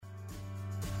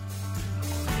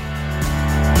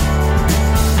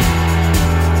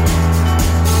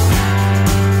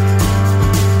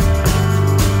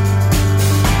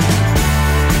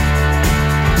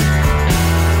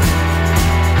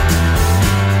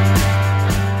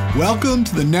Welcome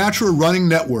to the Natural Running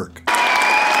Network.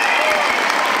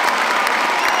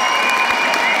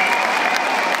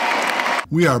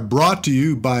 We are brought to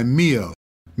you by Mio,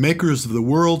 makers of the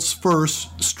world's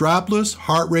first strapless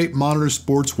heart rate monitor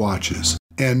sports watches,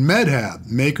 and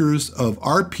MedHab, makers of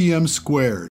RPM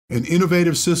Squared, an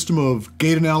innovative system of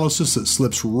gait analysis that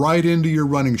slips right into your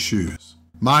running shoes.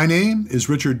 My name is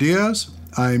Richard Diaz.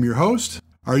 I am your host.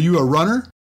 Are you a runner?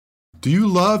 Do you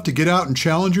love to get out and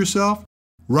challenge yourself?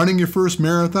 Running your first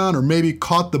marathon, or maybe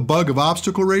caught the bug of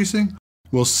obstacle racing?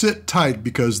 Well, sit tight,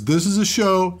 because this is a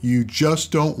show you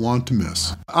just don't want to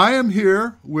miss. I am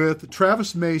here with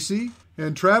Travis Macy,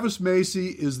 and Travis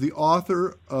Macy is the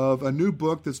author of a new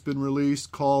book that's been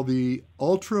released called The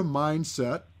Ultra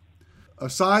Mindset.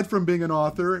 Aside from being an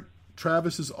author,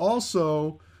 Travis is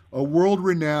also a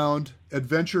world-renowned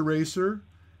adventure racer,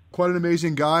 quite an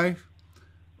amazing guy,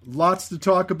 lots to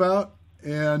talk about.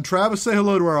 And Travis, say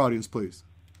hello to our audience, please.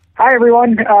 Hi,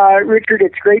 everyone. Richard,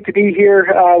 it's great to be here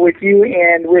with you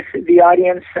and with the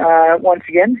audience once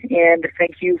again, and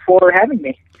thank you for having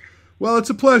me. Well, it's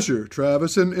a pleasure,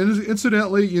 Travis. And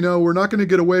incidentally, we're not going to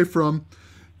get away from,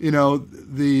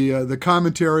 the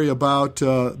commentary about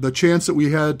the chance that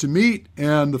we had to meet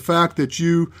and the fact that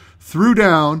you threw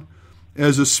down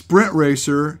as a sprint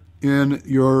racer in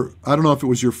your, I don't know if it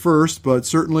was your first, but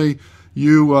certainly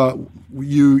you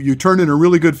turned in a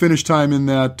really good finish time in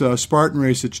that Spartan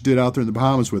race that you did out there in the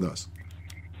Bahamas with us.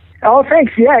 Oh,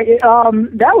 thanks. Yeah,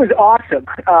 that was awesome.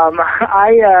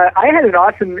 I had an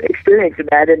awesome experience in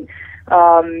that, and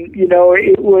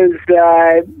it was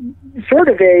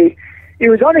it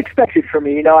was unexpected for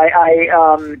me.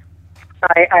 I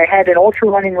had an ultra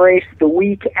running race the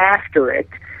week after it,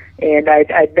 and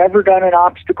I'd never done an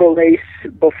obstacle race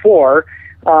before.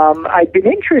 I'd been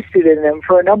interested in them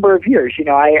for a number of years.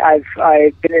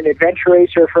 I've been an adventure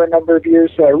racer for a number of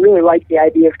years, so I really like the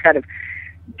idea of kind of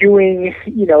doing,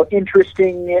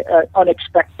 interesting,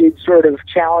 unexpected sort of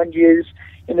challenges.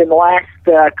 And in the last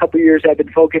couple of years, I've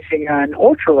been focusing on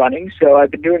ultra running, so I've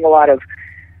been doing a lot of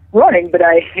running, but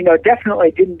I,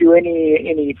 definitely didn't do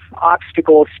any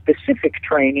obstacle-specific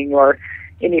training or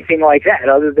anything like that,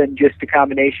 other than just a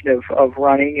combination of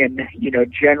running and,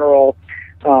 general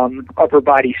upper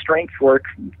body strength work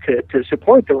to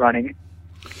support the running.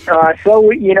 So as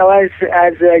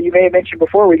you may have mentioned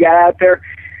before, we got out there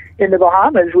in the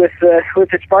Bahamas with the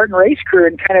Spartan race crew,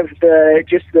 and kind of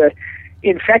the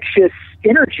infectious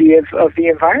energy of the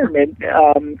environment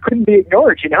couldn't be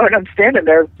ignored. And I'm standing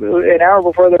there an hour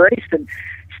before the race and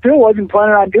still wasn't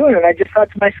planning on doing it. I just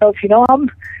thought to myself,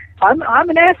 I'm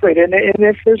an athlete, and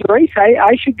if there's a race,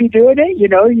 I should be doing it.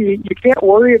 You can't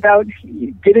worry about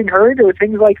getting hurt or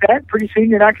things like that. Pretty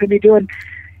soon you're not going to be doing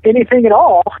anything at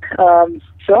all.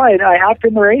 So I hopped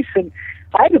in the race, and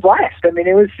I had a blast. I mean,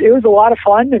 it was a lot of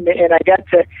fun, and I got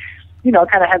to,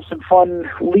 kind of have some fun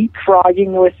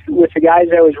leapfrogging with the guys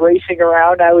I was racing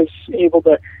around. I was able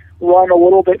to run a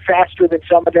little bit faster than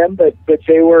some of them, but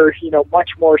they were,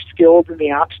 much more skilled in the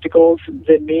obstacles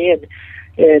than me, and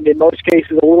in most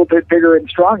cases a little bit bigger and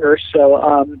stronger. So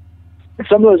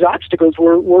some of those obstacles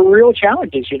were real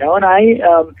challenges, and I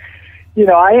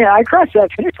crossed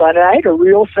that finish line, and I had a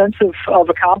real sense of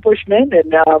accomplishment,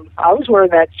 and I was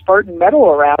wearing that Spartan medal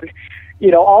around,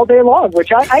 all day long,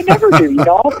 which I never do.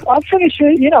 I'll finish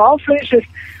it, I'll finish this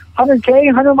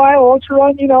 100K, 100-mile ultra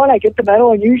run, and I get the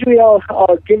medal, and usually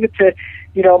I'll give it to,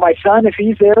 my son if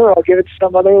he's there, or I'll give it to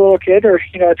some other little kid, or,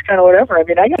 it's kind of whatever. I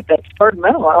mean, I got that Spartan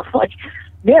medal. I was like,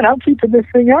 man, I'm keeping this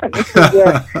thing on.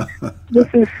 This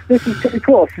is pretty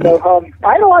cool. So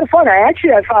I had a lot of fun.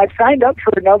 I've signed up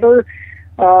for another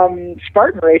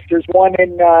Spartan race. There's one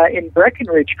in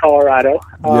Breckenridge, Colorado,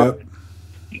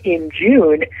 in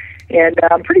June, and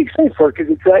I'm pretty excited for it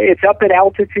because it's up at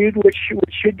altitude, which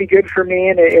should be good for me,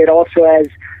 and it also has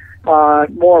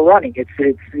more running. It's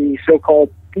the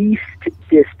so-called beast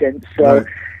distance. So right.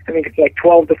 I think it's like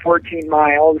 12 to 14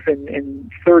 miles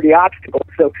and 30 obstacles.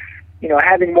 So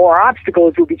having more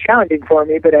obstacles will be challenging for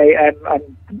me, but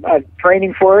I'm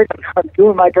training for it. I'm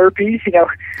doing my burpees,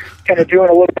 kind of doing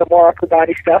a little bit more upper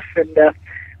body stuff, and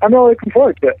I'm really looking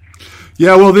forward to it.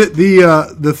 Yeah, well,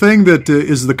 the thing that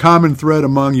is the common thread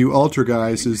among you ultra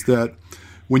guys is that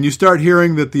when you start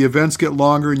hearing that the events get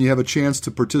longer and you have a chance to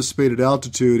participate at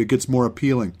altitude, it gets more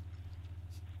appealing.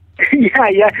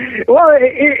 Yeah. Well,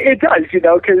 it does,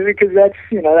 because that's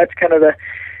kind of the,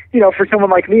 for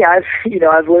someone like me,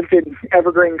 I've lived in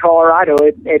Evergreen, Colorado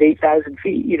at 8,000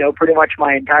 feet, pretty much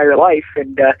my entire life.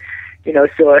 And,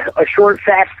 so a short,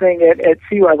 fast thing at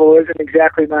sea level isn't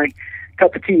exactly my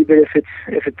cup of tea. But if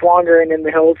it's longer and in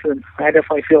the hills, then I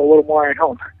definitely feel a little more at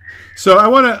home. So I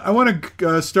want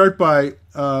to start by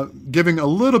giving a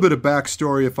little bit of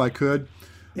backstory, if I could.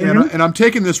 And I'm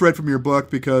taking this right from your book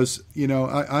because,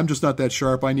 I'm just not that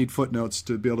sharp. I need footnotes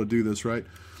to be able to do this, right?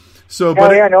 So,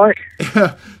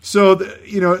 so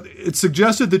it's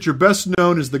suggested that you're best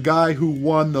known as the guy who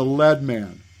won the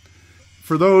Leadman.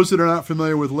 For those that are not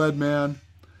familiar with Leadman,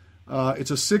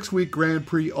 it's a 6-week Grand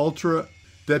Prix Ultra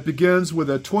that begins with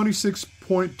a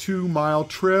 26.2-mile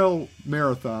trail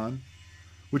marathon,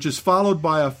 which is followed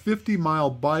by a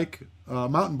 50-mile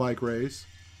mountain bike race.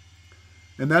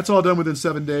 And that's all done within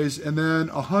 7 days. And then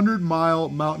a 100-mile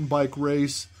mountain bike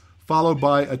race followed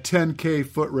by a 10K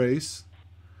foot race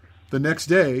the next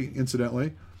day,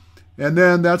 incidentally. And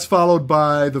then that's followed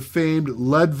by the famed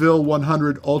Leadville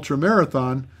 100 Ultra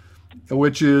Marathon,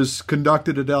 which is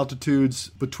conducted at altitudes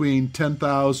between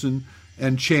 10,000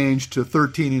 and change to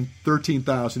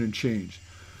 13,000 and change.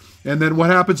 And then what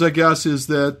happens, I guess, is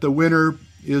that the winner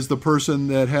is the person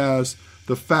that has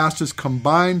the fastest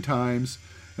combined times.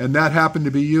 And that happened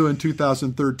to be you in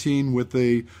 2013 with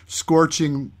a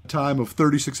scorching time of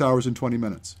 36 hours and 20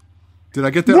 minutes. Did I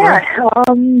get that right?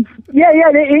 In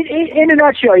a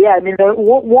nutshell, yeah. I mean, the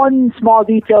one small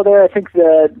detail there, I think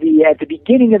at the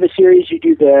beginning of the series, you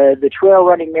do the trail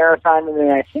running marathon, and then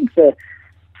I think the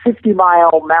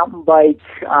 50-mile mountain bike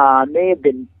may have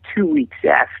been 2 weeks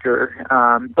after.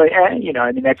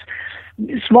 That's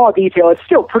small detail. It's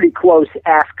still pretty close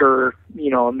after,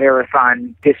 a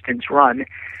marathon distance run.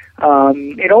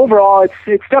 And overall,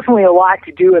 it's definitely a lot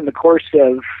to do in the course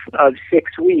of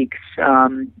 6 weeks,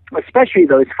 especially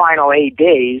those final 8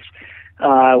 days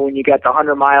when you got the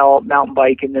 100-mile mountain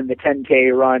bike and then the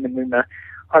 10K run and then the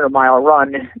 100-mile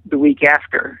run the week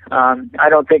after. I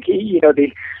don't think,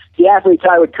 the athletes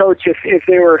I would coach, if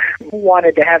they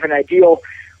wanted to have an ideal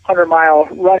 100-mile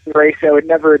running race, I would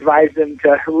never advise them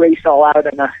to race all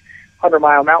out in a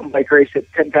 100-mile mountain bike race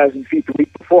at 10,000 feet the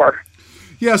week before.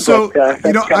 Yeah, so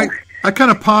I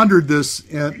kind of pondered this,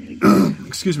 and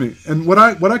excuse me. And what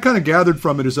I kind of gathered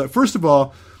from it is that, first of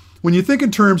all, when you think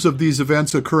in terms of these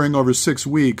events occurring over 6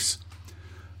 weeks,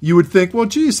 you would think, well,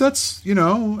 geez, that's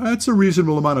a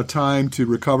reasonable amount of time to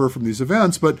recover from these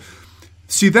events. But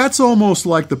see, that's almost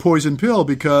like the poison pill,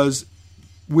 because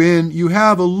when you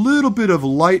have a little bit of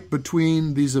light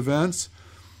between these events,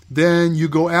 then you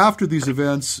go after these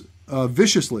events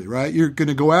viciously, right? You're going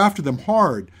to go after them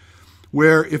hard.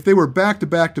 Where if they were back to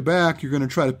back to back, you're going to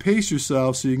try to pace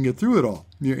yourself so you can get through it all.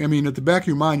 I mean, at the back of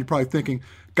your mind, you're probably thinking,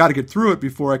 got to get through it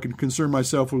before I can concern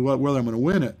myself with whether I'm going to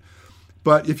win it.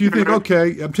 But if you think,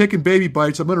 okay, I'm taking baby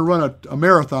bites, I'm going to run a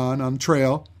marathon on the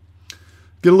trail,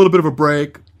 get a little bit of a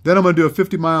break, then I'm going to do a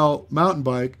 50-mile mountain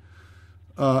bike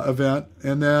event,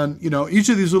 and then, each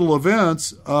of these little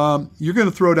events, you're going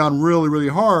to throw down really, really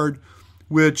hard,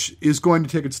 which is going to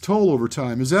take its toll over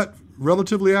time. Is that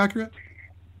relatively accurate?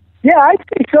 Yeah, I'd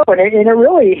say so, and it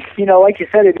really, like you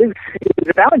said, it is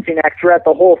a balancing act throughout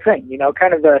the whole thing.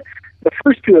 Kind of the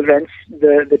first two events,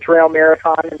 the trail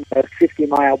marathon and the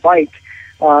 50-mile bike.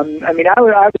 I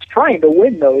was trying to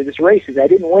win those races. I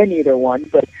didn't win either one,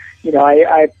 but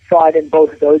I thought in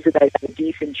both of those that I had a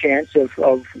decent chance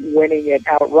of winning it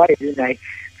outright, and I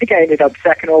think I ended up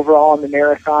second overall in the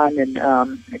marathon, and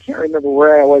I can't remember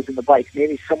where I was in the bike,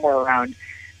 maybe somewhere around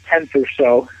 10th or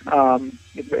so.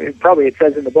 It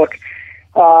says in the book.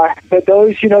 But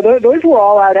those, those were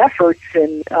all out efforts,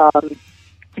 and,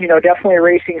 definitely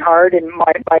racing hard. And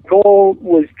my goal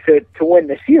was to win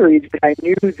the series, but I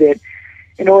knew that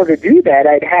in order to do that,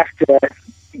 I'd have to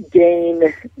gain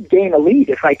a lead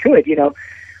if I could,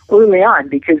 early on,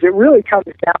 because it really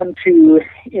comes down to,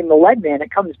 in the Leadman,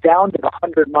 it comes down to the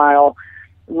 100-mile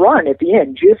run at the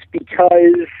end, just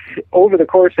because over the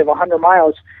course of 100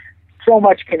 miles, so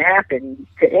much can happen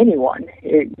to anyone.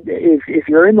 If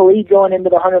you're in the lead going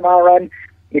into the 100-mile run,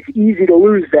 it's easy to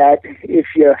lose that if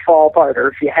you fall apart or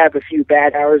if you have a few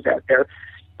bad hours out there.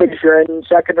 But if you're in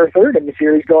second or third in the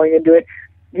series going into it,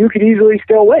 you could easily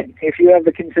still win if you have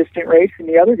a consistent race and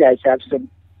the other guys have some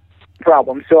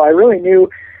problems. So I really knew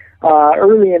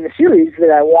early in the series that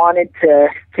I wanted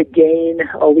to gain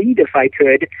a lead if I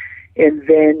could, and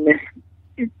then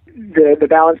the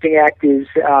balancing act is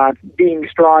being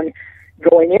strong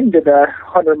going into the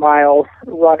 100-mile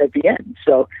run at the end.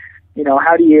 So,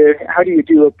 how do you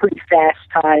do a pretty fast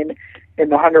time in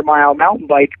the 100-mile mountain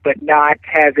bike, but not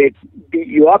have it beat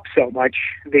you up so much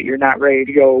that you're not ready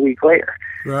to go a week later?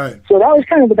 Right. So that was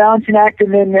kind of the balancing act.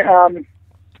 And then,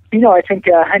 I think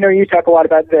I know you talk a lot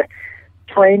about the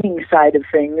training side of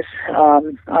things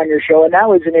on your show, and that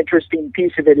was an interesting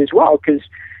piece of it as well, because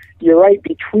you're right,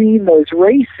 between those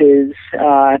races,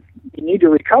 you need to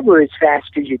recover as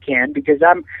fast as you can, because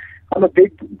I'm a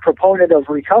big proponent of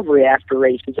recovery after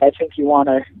races. I think you want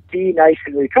to be nice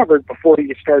and recovered before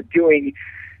you start doing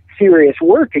serious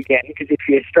work again, because if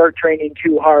you start training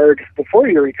too hard before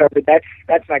you recover, that's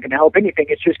not going to help anything.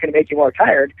 It's just going to make you more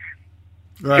tired.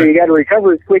 Right. So you got to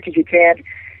recover as quick as you can,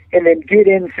 and then get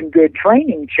in some good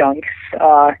training chunks,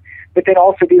 but then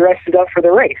also be rested up for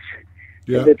the race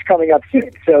that's coming up soon.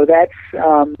 So that's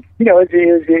it was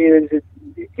an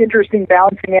interesting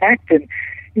balancing act, and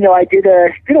I did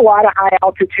a lot of high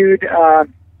altitude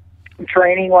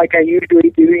training like I usually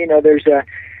do. There's a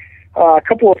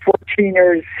couple of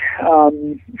 14ers,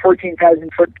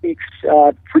 14,000 foot peaks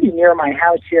pretty near my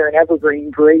house here in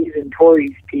Evergreen, Grays and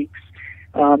Torrey's peaks.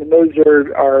 And those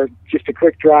are just a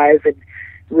quick drive and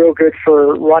real good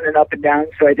for running up and down.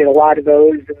 So I did a lot of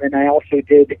those. And then I also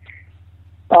did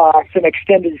some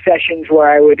extended sessions where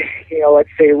I would, let's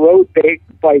say road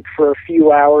bike for a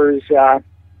few hours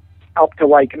up to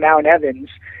like Mount Evans,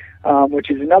 which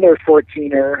is another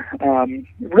 14er,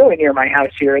 really near my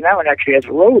house here. And that one actually has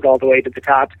a road all the way to the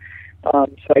top. So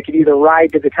I could either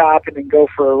ride to the top and then go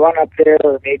for a run up there,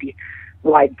 or maybe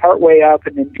ride partway up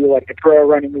and then do like a trail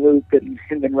running loop and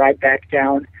then ride back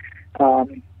down, or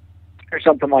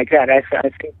something like that. I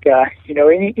think,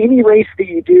 any race that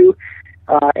you do,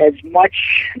 as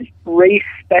much race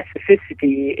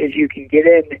specificity as you can get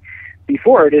in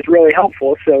before it is really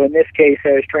helpful. So in this case,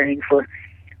 I was training for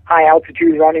high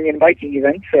altitude running and biking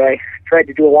events, so I tried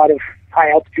to do a lot of high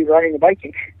altitude running and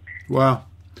biking. Wow.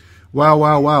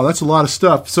 That's a lot of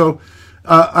stuff. So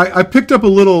I picked up a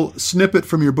little snippet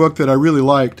from your book that I really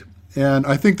liked, and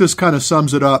I think this kind of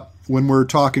sums it up when we're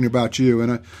talking about you.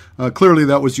 And clearly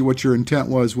that was what your intent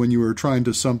was when you were trying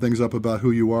to sum things up about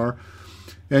who you are.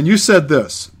 And you said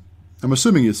this, I'm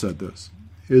assuming you said this,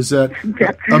 is that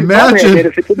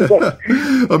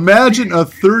imagine a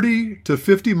 30 to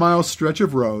 50 mile stretch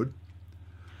of road,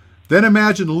 then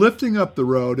imagine lifting up the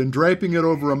road and draping it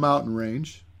over a mountain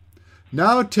range.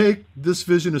 Now take this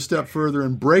vision a step further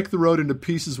and break the road into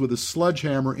pieces with a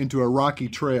sledgehammer into a rocky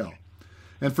trail.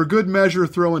 And for good measure,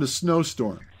 throw in a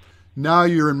snowstorm. Now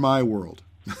you're in my world.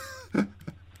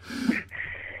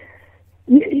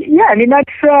 Yeah, I mean, that's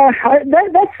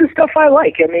the stuff I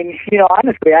like. I mean,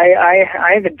 honestly, I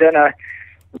haven't done a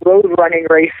road running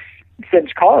race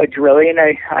since college, really, and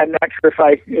I'm not sure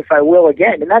if I will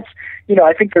again. And that's,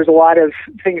 I think there's a lot of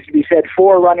things to be said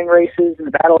for running races and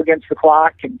the battle against the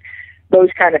clock and those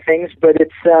kind of things, but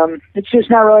it's just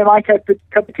not really my cup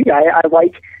of tea. I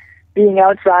like being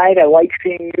outside. I like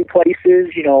seeing new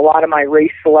places. A lot of my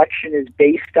race selection is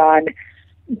based on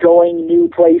going new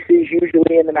places,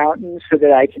 usually in the mountains, so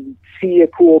that I can see a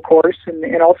cool course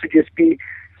and also just be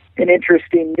an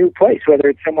interesting new place, whether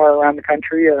it's somewhere around the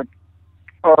country or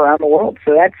around the world.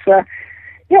 So that's the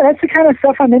kind of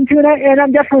stuff I'm into, and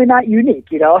I'm definitely not unique.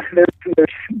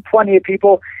 There's plenty of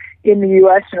people in the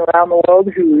U.S. and around the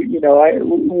world who,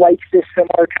 like this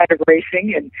similar kind of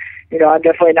racing, and I'm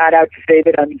definitely not out to say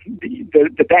that I'm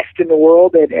the best in the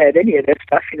world at any of this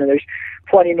stuff. There's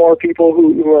plenty more people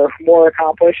who are more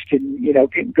accomplished and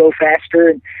can go faster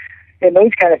and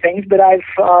those kind of things. But I've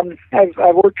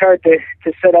worked hard to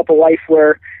set up a life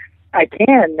where I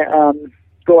can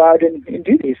go out and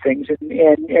do these things,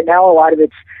 and now a lot of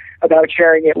it's about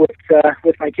sharing it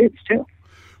with my kids too.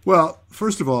 Well,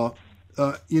 first of all,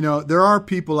 there are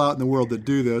people out in the world that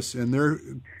do this, and there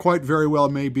quite very well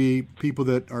may be people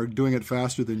that are doing it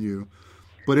faster than you.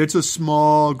 But it's a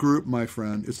small group, my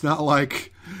friend. It's not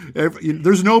like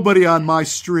there's nobody on my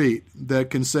street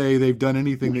that can say they've done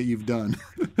anything that you've done.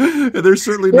 There's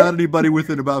certainly not anybody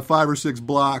within about 5 or 6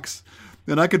 blocks.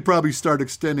 And I could probably start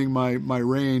extending my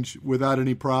range without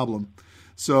any problem.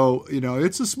 So,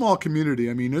 it's a small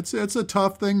community. I mean, it's a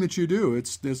tough thing that you do.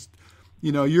 It's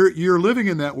you're living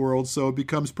in that world, so it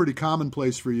becomes pretty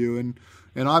commonplace for you.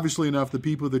 And obviously enough, the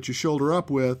people that you shoulder up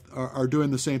with are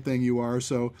doing the same thing you are.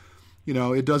 So,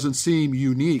 it doesn't seem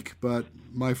unique, but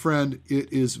my friend,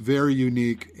 it is very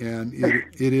unique, and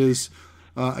it is,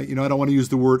 I don't want to use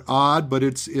the word odd, but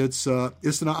it's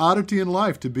an oddity in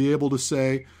life to be able to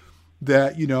say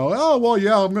that,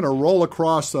 I'm going to roll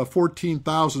across a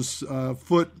 14,000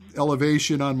 foot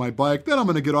elevation on my bike, then I'm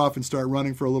going to get off and start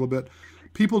running for a little bit.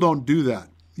 People don't do that.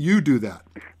 You do that.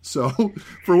 So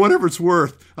for whatever it's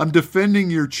worth, I'm defending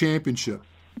your championship.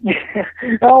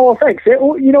 Oh, well, thanks.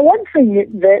 One thing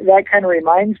that kind of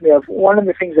reminds me of, one of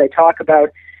the things I talk about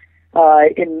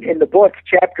in the book,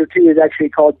 chapter 2 is actually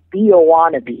called Be a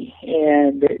Wannabe.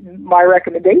 And my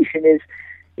recommendation is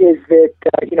that,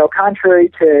 contrary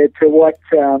to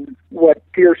what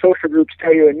peer social groups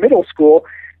tell you in middle school,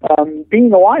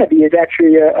 being a wannabe is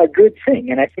actually a good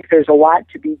thing. And I think there's a lot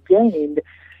to be gained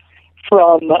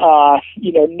from,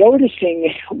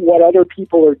 noticing what other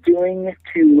people are doing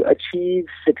to achieve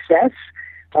success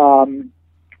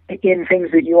in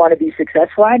things that you want to be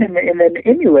successful at, and then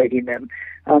emulating them.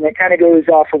 It kind of goes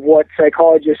off of what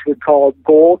psychologists would call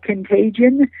goal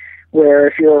contagion, where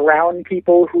if you're around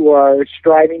people who are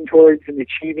striving towards and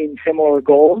achieving similar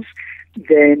goals,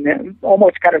 then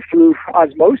almost kind of through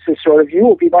osmosis, sort of, you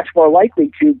will be much more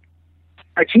likely to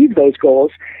achieve those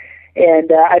goals.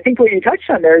 And I think what you touched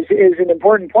on there is an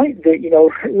important point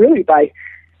that, really by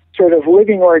sort of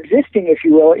living or existing, if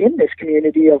you will, in this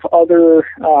community of other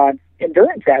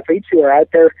endurance athletes who are out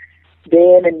there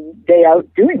day in and day out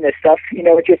doing this stuff,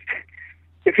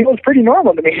 it feels pretty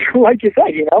normal to me. Like you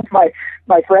said,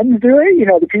 my friends do it,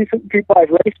 the people I've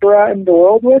raced around the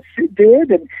world with do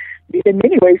it, and in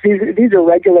many ways, these are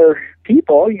regular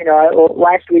people.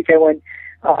 Last week I went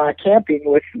camping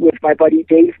with my buddy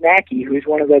Dave Mackey, who's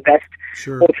one of the best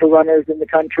ultra runners in the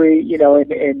country,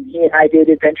 and he and I did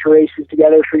adventure races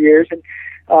together for years, and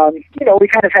we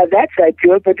kind of have that side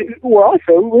to it, but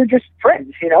we're just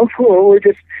friends, we're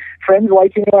just friends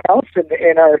like anyone else,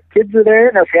 and our kids are there,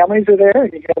 and our families are there,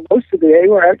 and most of the day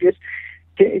we're out just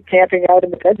camping out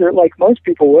in the desert like most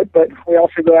people would, but we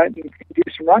also go out and do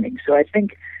some running. So I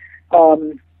think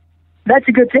that's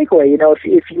a good takeaway.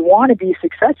 If you want to be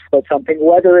successful at something,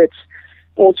 whether it's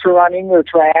ultra running or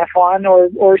triathlon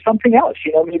or something else,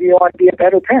 maybe you want to be a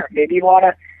better parent, maybe you want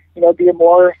to, be a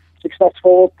more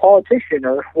successful politician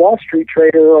or Wall Street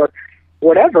trader or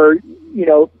whatever,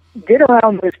 get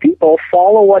around those people,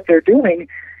 follow what they're doing,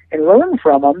 and learn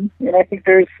from them. And I think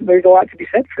there's a lot to be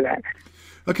said for that.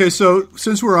 Okay, so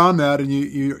since we're on that, and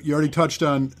you already touched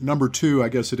on number 2, I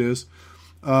guess it is,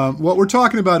 what we're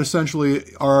talking about essentially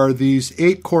are these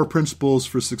 8 core principles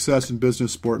for success in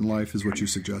business, sport, and life is what you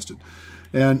suggested.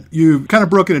 And you've kind of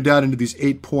broken it down into these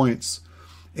 8 points.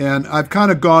 And I've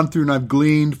kind of gone through and I've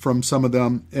gleaned from some of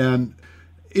them. And,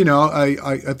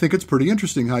 I think it's pretty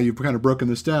interesting how you've kind of broken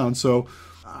this down. So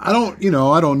I don't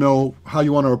know how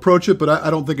you want to approach it, but I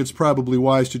don't think it's probably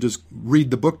wise to just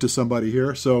read the book to somebody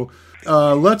here. So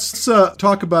let's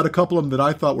talk about a couple of them that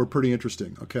I thought were pretty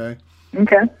interesting, okay?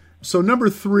 Okay. So number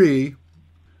 3,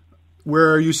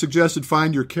 where you suggested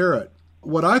find your carrot.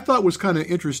 What I thought was kind of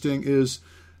interesting is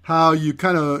how you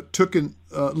kind of took and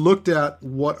looked at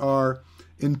what are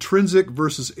intrinsic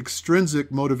versus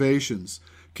extrinsic motivations.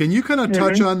 Can you kind of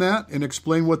touch on that and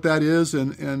explain what that is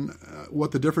and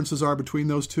what the differences are between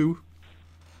those two?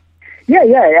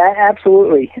 Yeah,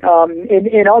 absolutely.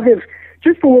 And I'll give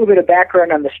just a little bit of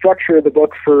background on the structure of the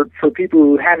book for people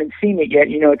who haven't seen it yet.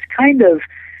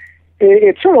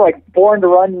 It's sort of like Born to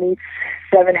Run meets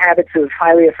 7 Habits of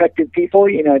Highly Effective People.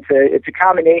 It's a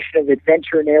combination of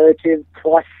adventure narrative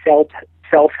plus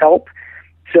self-help.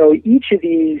 So each of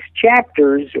these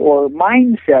chapters or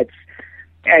mindsets,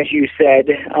 as you said,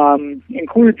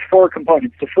 includes 4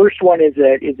 components. The first one is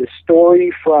a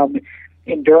story from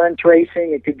endurance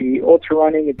racing. It could be ultra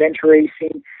running, adventure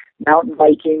racing, mountain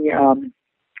biking,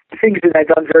 things that I've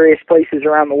done various places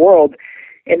around the world.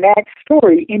 And that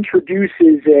story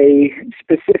introduces a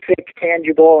specific,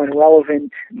 tangible, and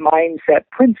relevant mindset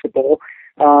principle.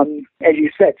 As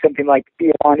you said, something like be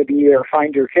a wannabe or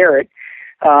find your carrot.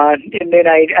 And then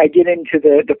I get into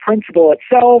the principle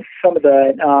itself, some of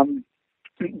the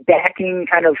backing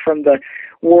kind of from the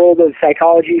world of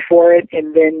psychology for it.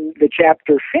 And then the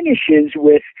chapter finishes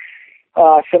with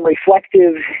some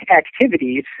reflective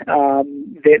activities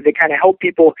that kind of help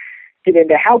people get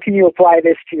into how can you apply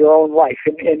this to your own life.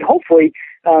 And hopefully,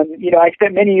 I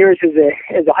spent many years as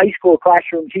a high school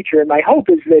classroom teacher, and my hope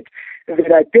is that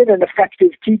I've been an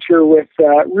effective teacher with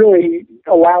really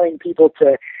allowing people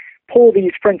to pull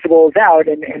these principles out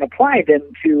and apply them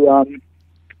to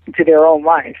their own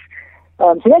lives.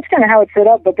 So that's kind of how it's set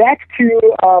up. But back to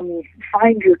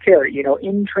find your carrot,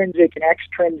 intrinsic and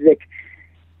extrinsic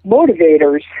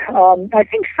motivators. I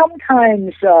think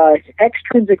sometimes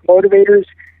extrinsic motivators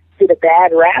get a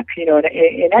bad rap.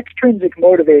 An extrinsic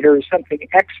motivator is something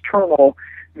external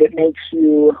that makes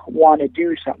you want to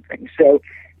do something. So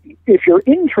if you're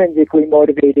intrinsically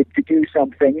motivated to do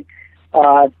something,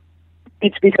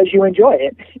 it's because you enjoy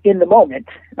it in the moment.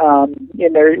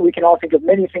 We can all think of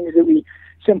many things that we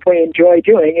simply enjoy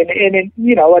doing. And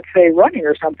let's say running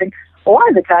or something, a lot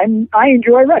of the time I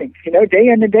enjoy running, day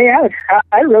in and day out.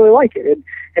 I really like it.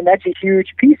 And that's a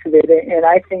huge piece of it. And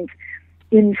I think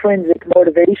intrinsic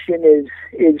motivation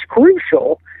is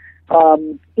crucial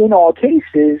in all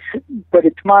cases, but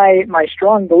it's my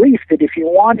strong belief that if you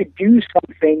want to do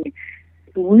something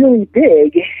really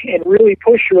big and really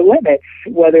push your limits,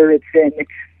 whether it's in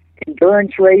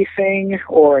endurance racing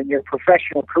or in your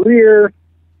professional career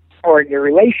or in your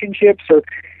relationships or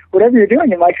whatever you're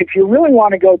doing in life, if you really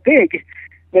want to go big,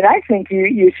 then I think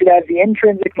you should have the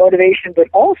intrinsic motivation, but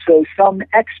also some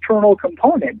external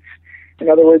components. In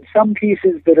other words, some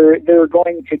pieces that are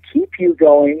going to keep you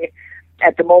going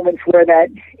at the moments where that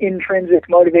intrinsic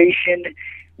motivation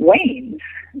wanes,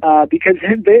 because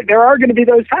there are going to be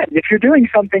those times. If you're doing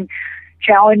something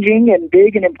challenging and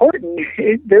big and important,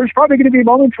 there's probably going to be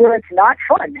moments where it's not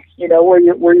fun,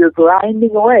 where you're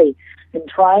grinding away and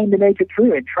trying to make it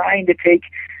through and trying to take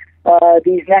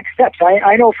these next steps.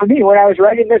 I know for me, when I was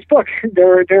writing this book,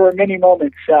 there were many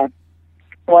moments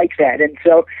like that. And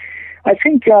so I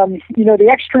think, the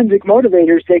extrinsic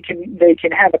motivators, they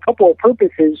can have a couple of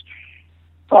purposes.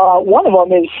 One of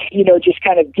them is, just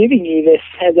kind of giving you this,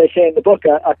 as I say in the book,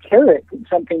 a carrot,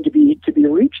 something to be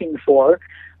reaching for.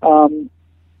 And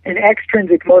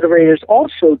extrinsic motivators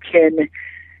also can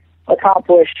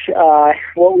accomplish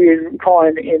what we call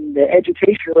in the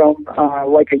education realm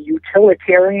like a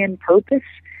utilitarian purpose.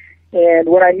 And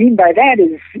what I mean by that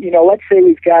is, let's say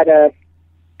we've got a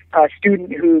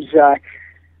student who's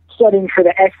studying for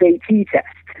the SAT test.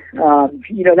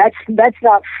 That's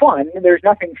not fun. There's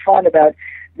nothing fun about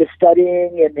the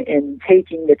studying and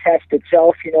taking the test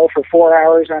itself, for 4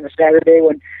 hours on a Saturday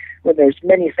when there's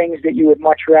many things that you would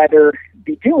much rather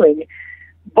be doing.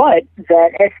 But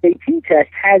that SAT test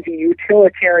has a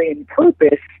utilitarian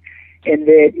purpose in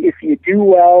that if you do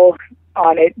well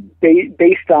on it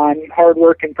based on hard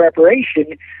work and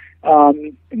preparation,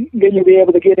 then you'll be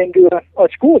able to get into a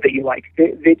school that you like,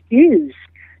 that is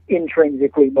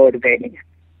intrinsically motivating.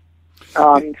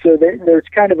 So there's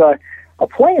kind of a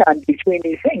play on between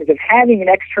these things of having an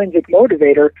extrinsic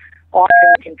motivator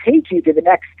often can take you to the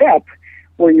next step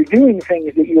where you're doing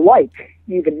things that you like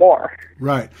even more.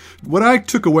 Right. What I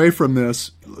took away from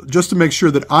this, just to make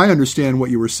sure that I understand what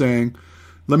you were saying,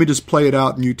 let me just play it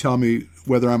out and you tell me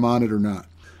whether I'm on it or not.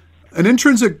 An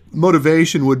intrinsic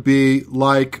motivation would be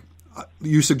like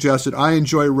you suggested, I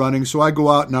enjoy running, so I go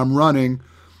out and I'm running,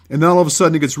 and then all of a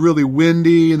sudden it gets really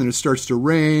windy and then it starts to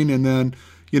rain, and then,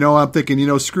 I'm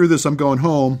thinking, screw this, I'm going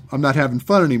home. I'm not having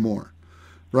fun anymore.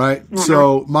 Right? Mm-hmm.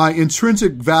 So my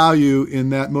intrinsic value in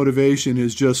that motivation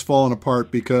is just fallen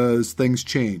apart because things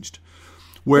changed.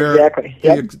 Where exactly.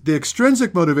 Yep. the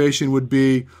extrinsic motivation would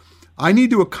be, I need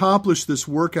to accomplish this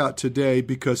workout today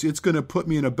because it's going to put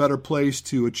me in a better place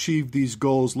to achieve these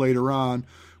goals later on,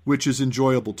 which is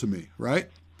enjoyable to me, right?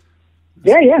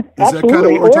 Yeah, Is absolutely. that kind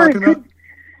of what we're talking about?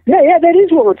 Yeah, that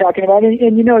is what we're talking about.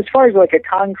 And as far as like a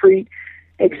concrete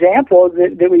example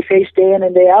that we face day in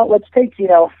and day out, let's take,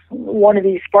 one of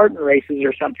these Spartan races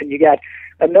or something. You got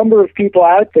a number of people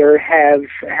out there have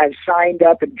signed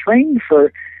up and trained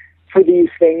for these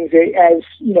things as,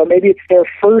 maybe it's their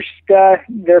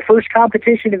first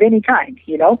competition of any kind.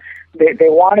 They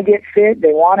want to get fit,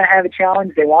 they want to have a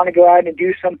challenge, they want to go out and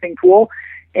do something cool.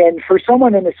 And for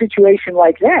someone in a situation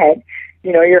like that,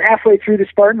 you're halfway through the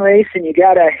Spartan race and you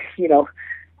gotta,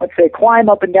 let's say, climb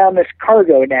up and down this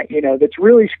cargo net, that's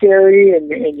really scary and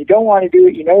you don't want to do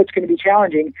it. It's going to be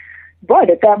challenging.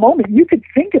 But at that moment, you could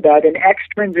think about an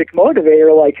extrinsic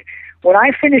motivator, like, when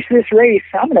I finish this race,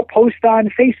 I'm going to post on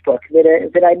Facebook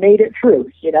that I made it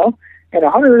through, and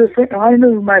 100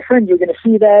 of my friends are going to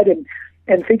see that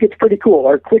and think it's pretty cool,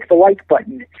 or click the like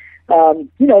button.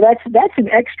 That's an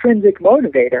extrinsic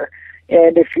motivator.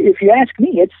 And if you ask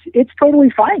me, it's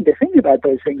totally fine to think about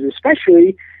those things,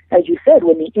 especially, as you said,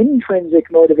 when the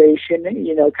intrinsic motivation,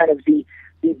 kind of the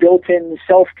built-in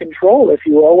self-control, if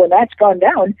you will, when that's gone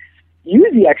down,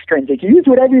 use the extrinsic. Use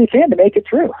whatever you can to make it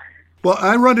through. Well,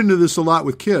 I run into this a lot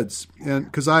with kids, and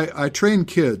because I train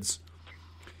kids.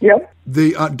 Yep.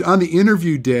 On the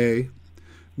interview day,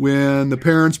 when the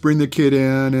parents bring the kid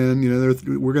in,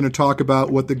 and we're going to talk about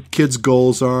what the kid's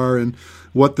goals are and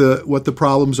what the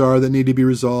problems are that need to be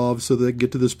resolved so they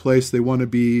get to this place they want to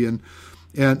be, and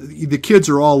the kids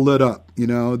are all lit up.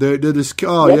 They're just,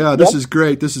 this is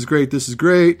great, this is great, this is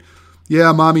great.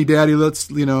 Yeah, mommy, daddy, let's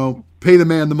pay the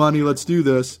man the money, let's do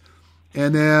this.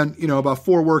 And then, about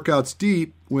 4 workouts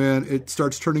deep, when it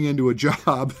starts turning into a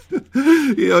job,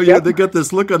 they get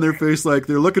this look on their face like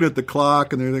they're looking at the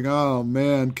clock and they're thinking, oh,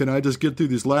 man, can I just get through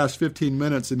these last 15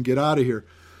 minutes and get out of here?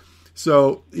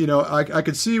 So, I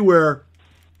could see where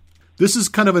this is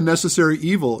kind of a necessary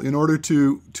evil. In order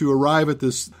to arrive at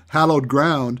this hallowed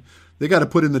ground, they got to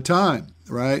put in the time,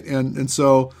 right? And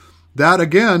so that,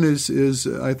 again, is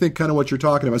I think, kind of what you're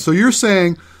talking about. So you're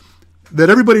saying that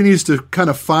everybody needs to kind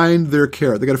of find their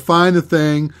carrot. They got to find the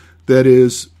thing that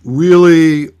is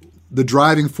really the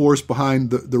driving force behind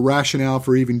the rationale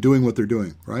for even doing what they're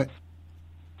doing, right?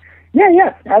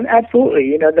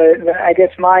 Absolutely. I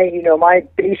guess my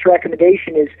base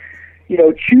recommendation is,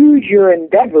 choose your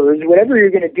endeavors, whatever you're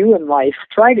going to do in life.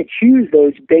 Try to choose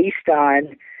those based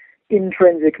on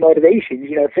intrinsic motivations.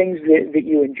 Things that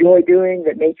you enjoy doing,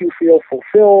 that make you feel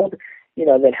fulfilled.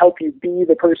 That help you be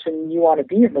the person you want to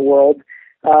be in the world.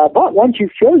 But once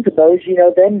you've chosen those,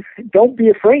 then don't be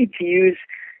afraid to use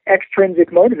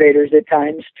extrinsic motivators at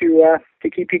times to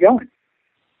keep you going.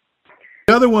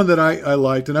 The other one that I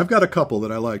liked, and I've got a couple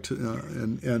that I liked,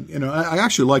 and I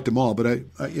actually liked them all, but I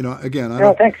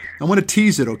want to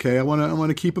tease it, okay? I want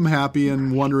to keep them happy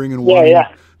and wondering and wanting.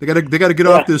 Yeah. They got to get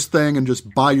off this thing and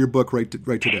just buy your book right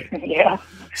today. Yeah.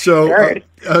 So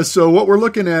so what we're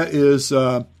looking at is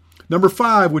number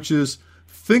 5, which is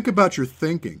think about your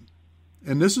thinking.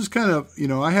 And this is kind of,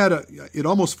 it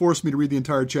almost forced me to read the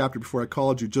entire chapter before I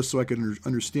called you just so I could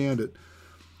understand it.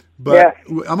 But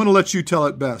I'm going to let you tell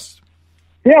it best.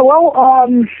 Yeah, well,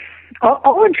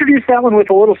 I'll introduce that one with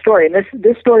a little story, and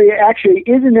this story actually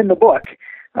isn't in the book,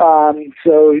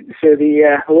 so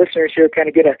the listeners here kind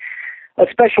of get a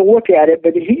special look at it.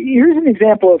 But here's an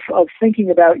example of thinking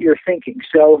about your thinking.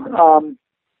 So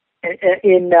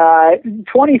in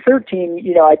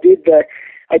 2013, I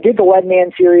did the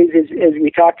Leadman series as we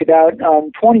talked about.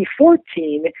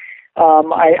 2014.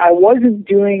 I wasn't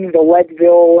doing the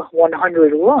Leadville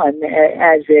 100 run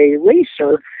as a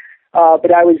racer.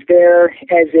 But I was there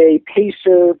as a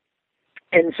pacer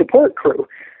and support crew,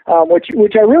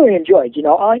 which I really enjoyed.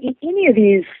 Any of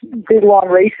these big long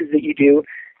races that you do,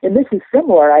 and this is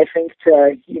similar, I think,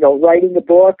 to writing a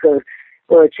book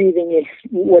or achieving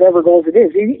whatever goals it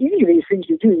is. Any of these things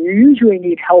you do, you usually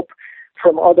need help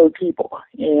from other people,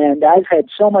 and I've had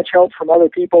so much help from other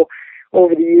people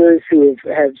over the years who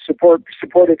have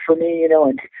supported for me,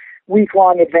 and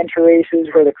week-long adventure races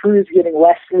where the crew's getting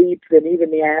less sleep than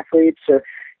even the athletes, or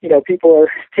people are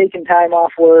taking time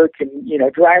off work and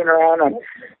driving around on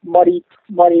muddy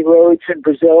roads in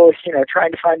Brazil,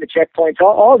 trying to find the checkpoints,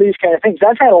 all these kind of things.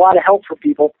 I've had a lot of help from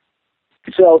people.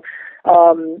 So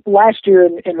last year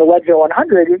in the Leadville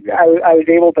 100, I was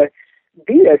able to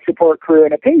be a support crew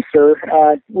and a pacer,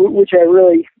 which I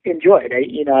really enjoyed. I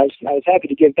was happy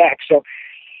to give back. So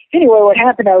anyway, what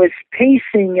happened? I was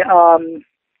pacing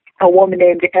a woman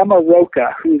named Emma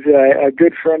Roca, who's a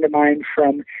good friend of mine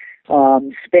from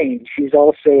Spain. She's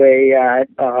also a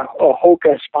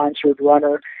Hoka-sponsored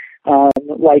runner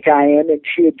like I am, and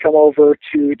she had come over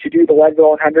to do the Leadville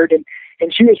 100,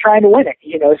 and she was trying to win it,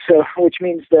 so which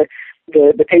means the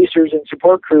pacers and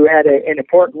support crew had an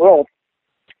important role.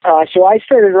 So I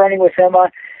started running with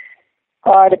Emma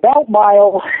at about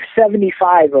mile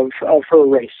 75 of her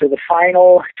race, so the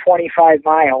final 25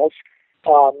 miles.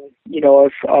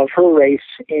 Of her race,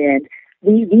 and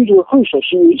these were crucial.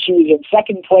 She was in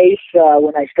second place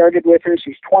when I started with her.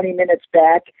 She's 20 minutes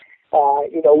back.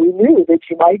 We knew that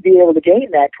she might be able to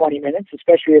gain that 20 minutes,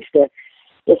 especially if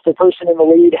the person in the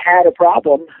lead had a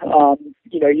problem.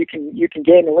 You can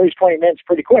gain and lose 20 minutes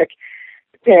pretty quick.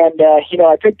 And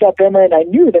I picked up Emma, and I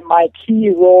knew that my key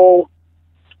role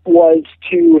was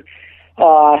to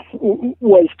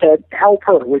help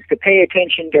her, was to pay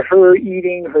attention to her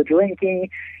eating, her drinking,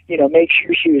 make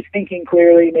sure she was thinking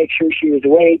clearly, make sure she was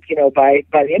awake. By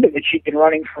the end of it, she'd been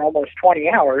running for almost 20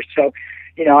 hours. So,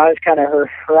 I was kind of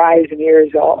her eyes and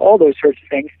ears, all those sorts of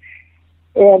things.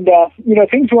 And,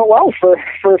 things went well for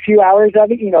a few hours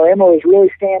of it. Emma was really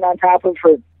staying on top of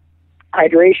her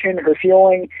hydration, her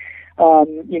fueling,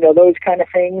 those kind of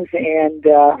things. And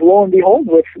lo and behold,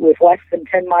 with less than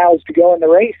 10 miles to go in the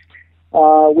race,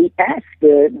 we passed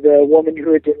the woman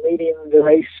who had been leading the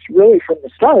race really from the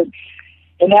start,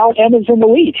 and now Emma's in the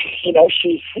lead.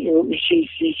 She's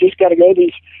just got to go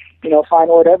these,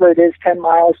 final whatever it is, 10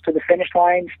 miles to the finish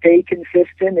line, stay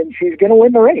consistent, and she's going to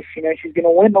win the race. She's going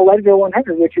to win the Leadville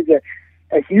 100, which is a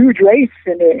huge race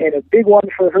and a big one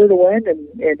for her to win, and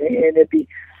it'd be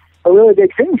a really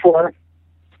big thing for her.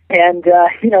 And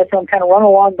so I'm kind of running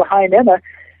along behind Emma,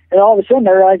 and all of a sudden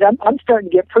I realize I'm starting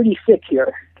to get pretty sick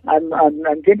here. I'm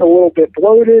getting a little bit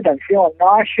bloated. I'm feeling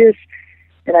nauseous,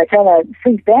 and I kind of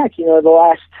think back, the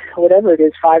last whatever it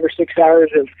is, 5 or 6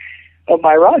 hours of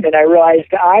my run, and I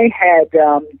realized I had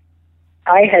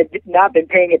not been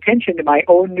paying attention to my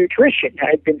own nutrition.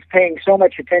 I'd been paying so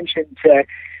much attention to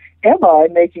Emma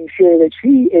and making sure that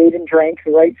she ate and drank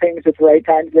the right things at the right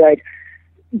times that I'd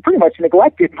pretty much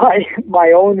neglected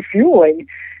my own fueling,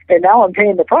 and now I'm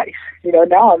paying the price.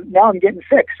 Now I'm getting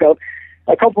sick. So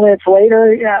a couple minutes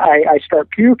later, I start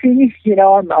puking.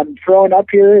 I'm throwing up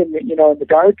here in the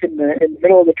dark in the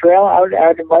middle of the trail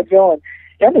out in Leadville, and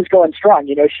Emma's going strong.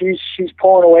 She's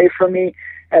pulling away from me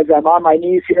as I'm on my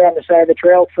knees here on the side of the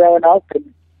trail throwing up,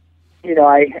 and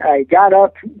I got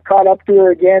up, caught up to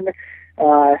her again,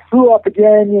 flew up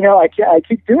again. I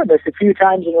keep doing this a few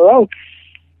times in a row,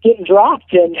 getting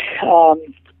dropped, and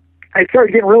I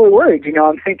started getting really worried.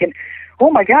 I'm thinking, oh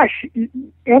my gosh,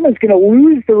 Emma's going to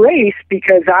lose the race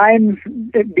because I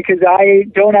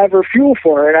don't have her fuel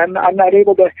for it. I'm not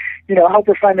able to, help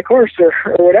her find the course or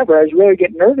whatever. I was really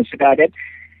getting nervous about it.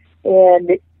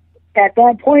 And at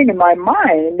that point in my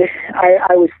mind,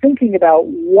 I was thinking about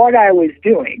what I was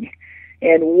doing.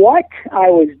 And what I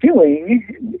was doing,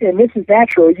 and this is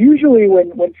natural, usually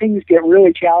when things get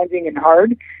really challenging and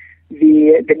hard,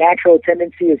 the natural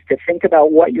tendency is to think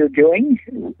about what you're doing,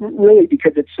 really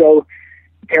because it's so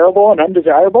terrible and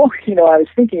undesirable. I was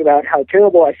thinking about how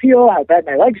terrible I feel, how bad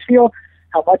my legs feel,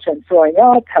 how much I'm throwing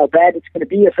up, how bad it's going to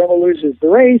be if Emma loses the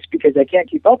race because I can't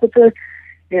keep up with her.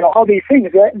 All these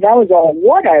things. That was all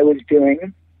what I was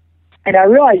doing. And I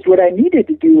realized what I needed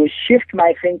to do was shift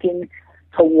my thinking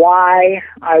to why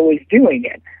I was doing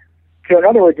it. So in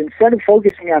other words, instead of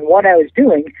focusing on what I was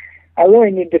doing, I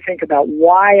really needed to think about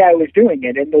why I was doing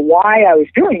it. And the why I was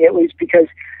doing it was because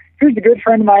here's a good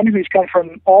friend of mine who's come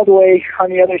from all the way on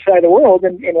the other side of the world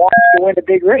and wants to win a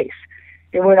big race.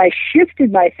 And when I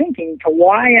shifted my thinking to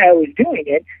why I was doing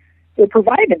it, it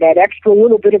provided that extra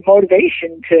little bit of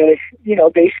motivation to,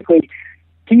 basically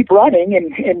keep running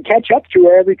and catch up to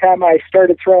her every time I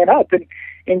started throwing up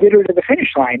and get her to the finish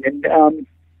line.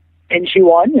 And she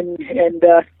won and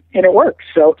it worked.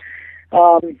 So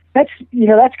that's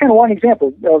kind of one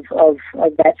example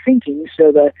of that thinking.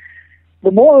 So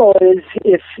the moral is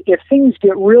if things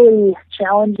get really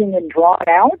challenging and drawn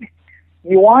out,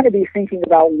 you want to be thinking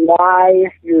about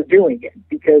why you're doing it,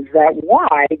 because that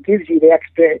why gives you the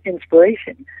extra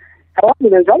inspiration. However,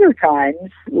 there's other times,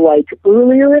 like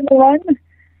earlier in the run,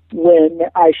 when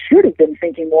I should have been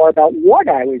thinking more about what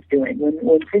I was doing,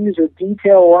 when things are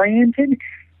detail-oriented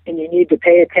and you need to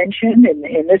pay attention,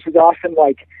 and this is often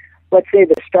like, let's say,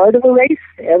 the start of a race,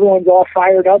 everyone's all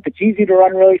fired up, it's easy to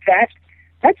run really fast.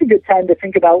 That's a good time to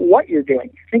think about what you're doing.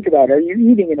 Think about, are you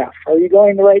eating enough? Are you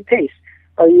going the right pace?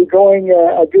 Are you going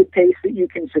a good pace that you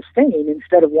can sustain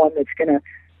instead of one that's going to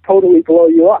totally blow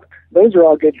you up? Those are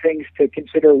all good things to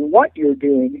consider what you're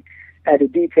doing at a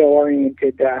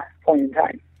detail-oriented point in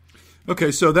time.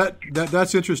 Okay, so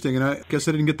that's interesting, and I guess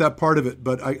I didn't get that part of it,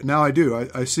 but now I do.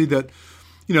 I see that,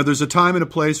 there's a time and a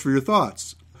place for your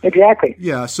thoughts. Exactly.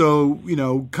 Yeah, so,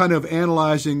 kind of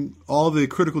analyzing all the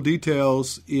critical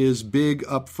details is big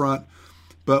up front,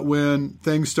 but when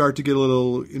things start to get a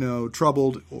little,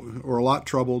 troubled or a lot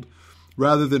troubled,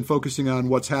 rather than focusing on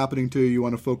what's happening to you, you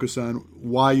want to focus on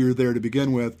why you're there to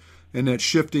begin with, and that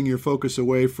shifting your focus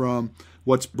away from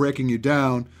what's breaking you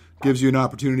down gives you an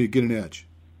opportunity to get an edge.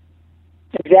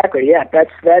 Exactly. Yeah, that's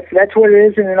what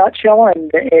it is in a nutshell.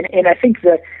 And I think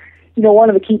that one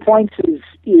of the key points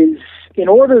is in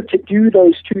order to do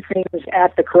those two things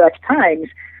at the correct times,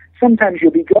 sometimes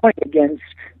you'll be going against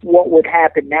what would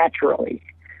happen naturally,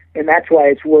 and that's why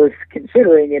it's worth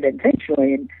considering it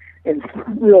intentionally and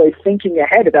really thinking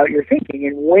ahead about your thinking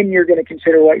and when you're going to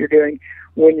consider what you're doing,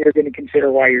 when you're going to consider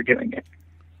why you're doing it.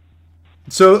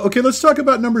 So, okay, let's talk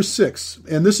about number 6.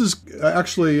 And this is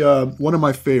actually one of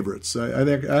my favorites. I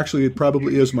think actually it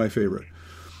probably is my favorite.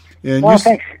 And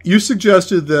you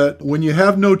suggested that when you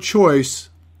have no choice,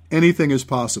 anything is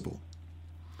possible.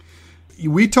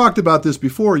 We talked about this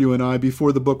before, you and I,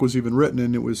 before the book was even written,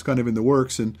 and it was kind of in the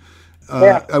works. And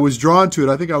I was drawn to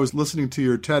it. I think I was listening to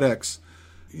your TEDx.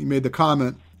 You made the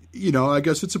comment, I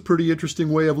guess it's a pretty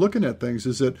interesting way of looking at things,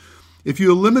 is that if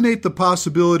you eliminate the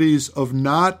possibilities of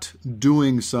not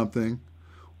doing something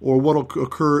or what will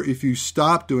occur if you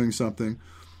stop doing something,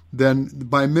 then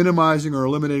by minimizing or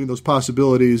eliminating those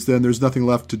possibilities, then there's nothing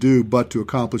left to do but to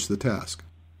accomplish the task.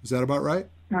 Is that about right?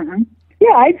 Mm-hmm.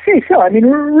 Yeah, I'd say so. I mean,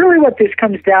 really what this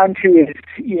comes down to is,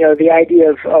 the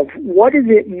idea of what does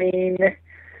it mean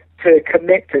to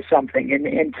commit to something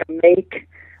and to make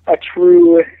a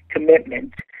true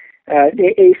commitment.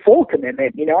 A full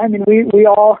commitment, I mean, we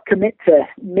all commit to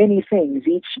many things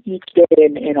each day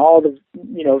in all the,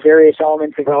 various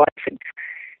elements of our life. And,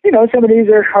 some of these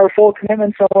are full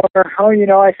commitments, some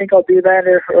are, I think I'll do that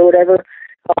or whatever.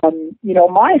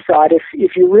 My thought,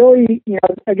 if you really,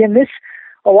 again,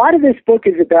 a lot of this book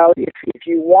is about if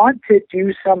you want to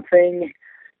do something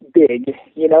big,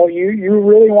 you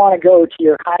really want to go to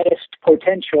your highest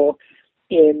potential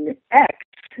in X.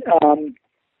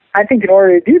 I think in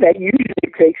order to do that, usually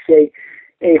it takes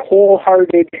a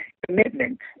wholehearted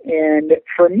commitment. And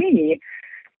for me,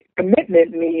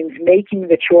 commitment means making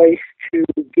the choice to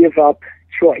give up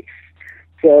choice.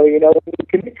 So, when you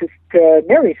commit to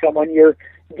marry someone, you're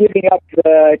giving up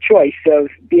the choice of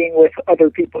being with other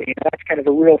people. That's kind of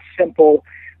a real simple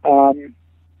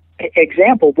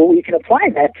example, but we can apply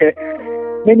that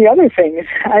to many other things.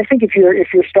 I think if you're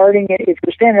standing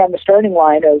on the starting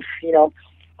line of a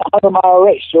 100-mile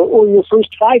race, or your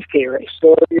first 5K race,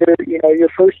 or your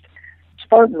first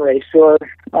Spartan race, or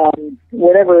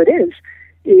whatever it is,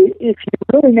 if you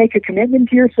really make a commitment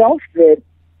to yourself that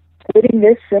quitting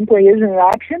this simply isn't an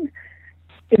option,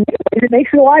 it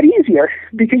makes it a lot easier,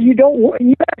 because you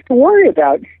have to worry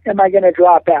about, am I going to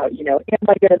drop out? Am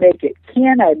I going to make it?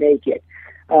 Can I make it?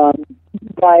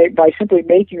 By simply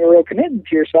making a real commitment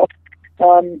to yourself,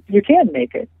 you can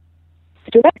make it.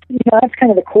 So that's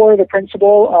kind of the core of the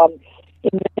principle.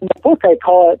 In the book, I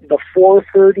call it the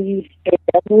 4:30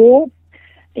 a.m. rule,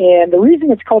 and the reason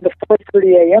it's called the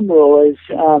 4:30 a.m. rule is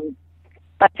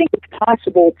I think it's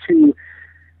possible to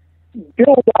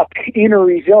build up inner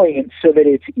resilience so that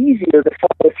it's easier to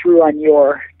follow through on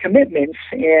your commitments.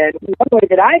 And one way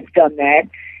that I've done that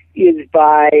is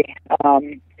by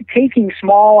taking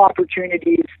small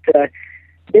opportunities to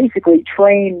basically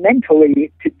train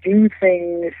mentally to do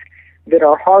things that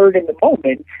are hard in the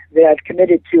moment that I've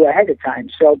committed to ahead of time.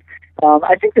 So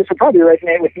I think this will probably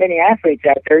resonate with many athletes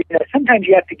out there. Sometimes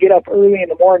you have to get up early in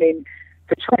the morning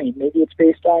to train. Maybe it's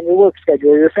based on your work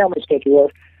schedule or your family schedule,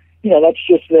 or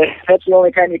that's the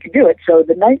only time you can do it. So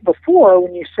the night before,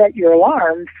 when you set your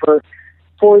alarm for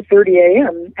 4:30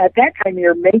 a.m., at that time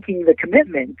you're making the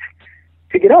commitment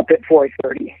to get up at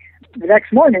 4:30. The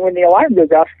next morning, when the alarm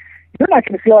goes off, you're not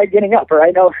going to feel like getting up, or I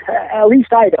know, at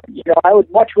least I don't. I would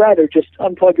much rather just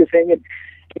unplug the thing and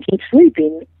keep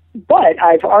sleeping, but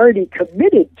I've already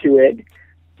committed to it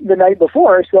the night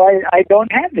before, so I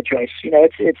don't have the choice.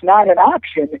 It's not an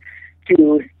option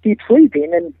to keep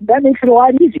sleeping, and that makes it a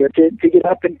lot easier to get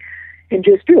up and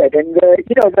just do it. And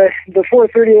the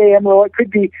 4:30 a.m. rule, it could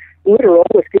be literal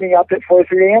with getting up at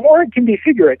 4:30 a.m., or it can be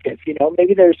figurative.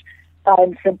 Maybe there's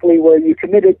time simply where you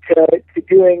committed to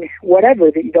doing whatever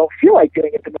that you don't feel like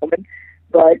doing at the moment,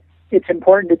 but it's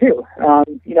important to do.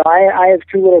 I have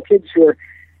two little kids who are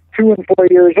 2 and 4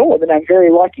 years old, and I'm very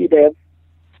lucky to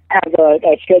have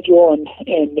a schedule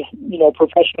and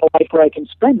professional life where I can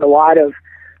spend a lot of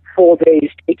full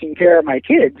days taking care of my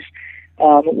kids,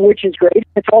 which is great.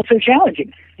 It's also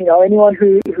challenging. Anyone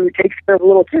who takes care of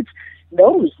little kids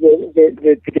knows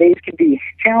that the days can be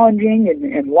challenging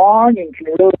and long and can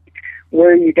really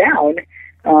wear you down.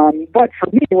 But for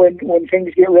me, when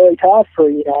things get really tough, or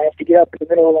I have to get up in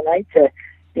the middle of the night to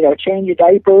change a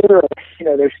diaper, or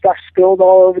there's stuff spilled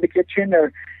all over the kitchen,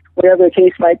 or whatever the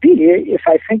case might be, if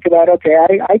I think about, okay,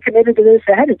 I committed to this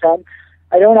ahead of time,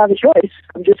 I don't have a choice,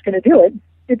 I'm just going to do it,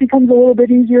 it becomes a little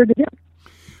bit easier to do.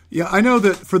 Yeah, I know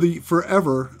that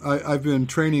forever I've been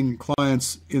training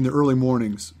clients in the early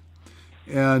mornings.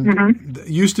 And it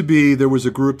used to be there was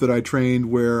a group that I trained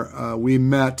where we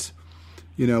met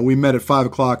at 5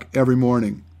 o'clock every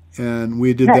morning, and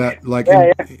we did that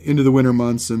into the winter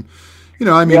months. And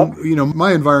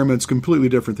my environment's completely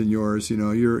different than yours.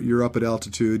 You're up at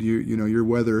altitude. Your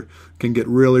weather can get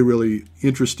really, really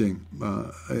interesting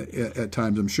at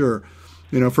times, I'm sure.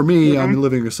 For me, I'm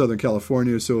living in Southern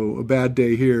California, so a bad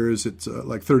day here is it's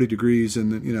like 30 degrees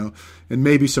and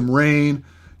maybe some rain,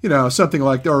 something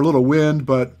like that, or a little wind,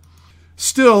 but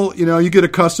still, you get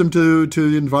accustomed to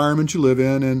the environment you live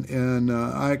in, and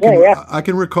I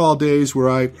can recall days where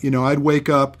I'd wake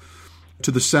up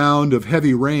to the sound of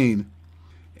heavy rain,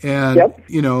 and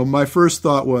my first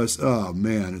thought was, oh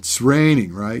man, it's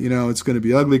raining, right? It's going to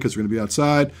be ugly because we're going to be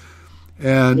outside,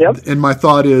 and my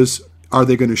thought is, are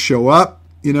they going to show up?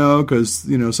 Because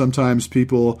sometimes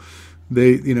people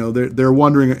they're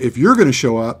wondering if you're going to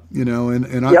show up,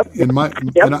 and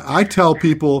I tell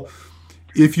people,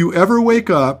 if you ever wake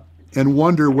up and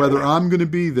wonder whether I'm going to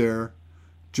be there,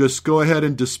 just go ahead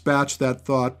and dispatch that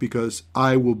thought, because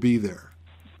I will be there.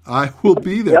 I will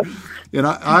be there. And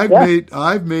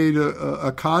I've made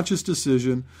a conscious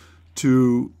decision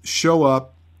to show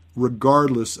up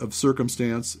regardless of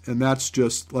circumstance, and that's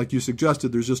just like you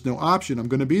suggested. There's just no option. I'm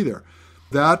going to be there.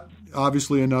 That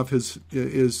obviously enough is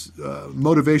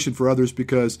motivation for others,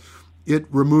 because it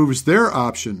removes their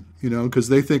option, because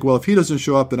they think, well, if he doesn't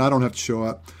show up, then I don't have to show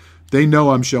up. They know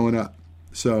I'm showing up.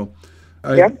 So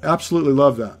I absolutely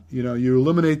love that. You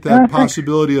eliminate that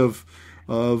possibility of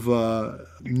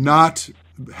not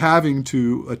having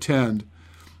to attend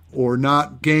or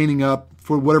not gaining up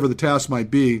for whatever the task might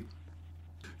be,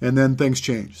 and then things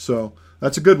change. So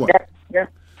that's a good one. Yeah.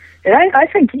 And I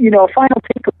think, a final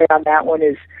takeaway on that one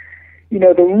is,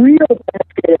 the real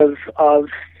benefit of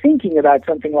thinking about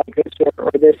something like this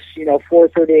or this,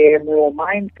 4:30 a.m. rule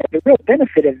mindset, the real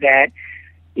benefit of that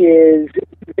is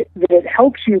that it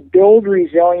helps you build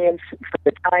resilience for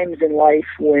the times in life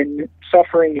when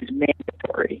suffering is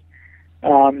mandatory.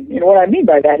 And what I mean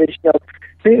by that is,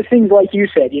 things like you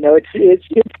said, it's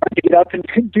hard to get up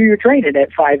and do your training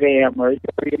at 5 a.m.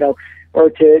 or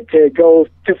to go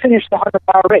to finish the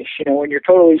 100-mile race, when you're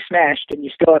totally smashed and you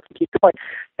still have to keep going.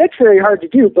 That's very hard to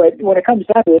do, but when it comes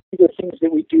down to it, these are things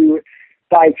that we do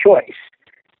by choice.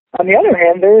 On the other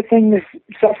hand, there are things,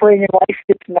 suffering in life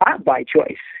that's not by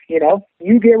choice. You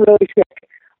get really sick,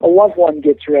 a loved one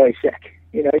gets really sick.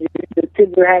 The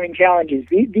kids are having challenges.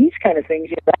 These kind of things,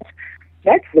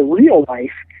 that's the real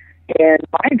life. And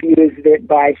my view is that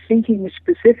by thinking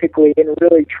specifically and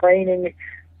really training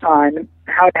on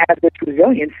how to have this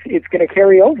resilience, it's going to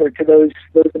carry over to those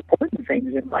important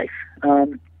things in life.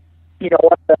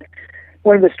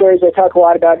 One of the stories I talk a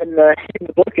lot about in the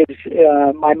book is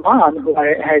my mom, who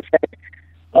has had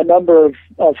a number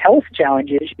of health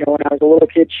challenges. When I was a little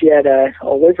kid, she had a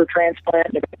liver transplant,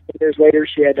 and 15 years later,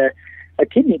 she had a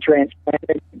kidney transplant.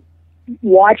 And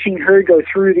watching her go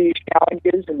through these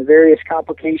challenges and the various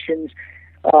complications,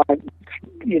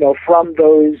 from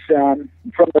those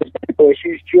medical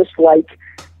issues, just like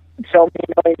so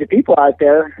many millions of people out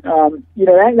there,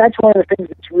 that's one of the things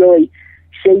that's really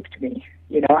shaped me.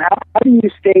 How do you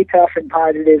stay tough and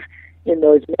positive in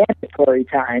those mandatory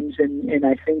times? And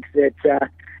I think that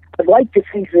I'd like to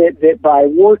think that by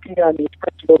working on these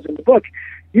principles in the book,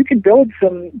 you can build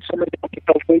some resilience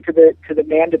hopefully to the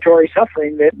mandatory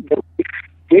suffering that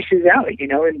dishes out, and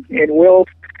it will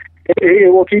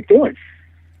keep doing.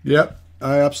 Yep,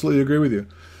 I absolutely agree with you.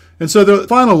 And so the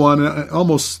final one, I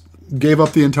almost gave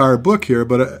up the entire book here,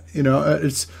 but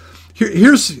it's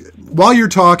here's while you're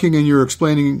talking and you're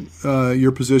explaining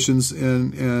your positions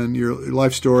and your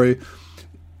life story,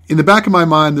 in the back of my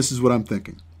mind, this is what I'm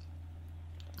thinking.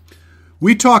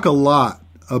 We talk a lot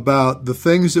about the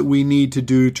things that we need to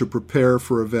do to prepare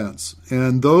for events.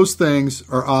 And those things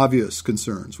are obvious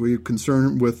concerns. We're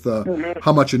concerned with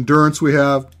how much endurance we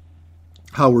have,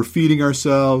 how we're feeding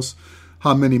ourselves,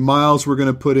 how many miles we're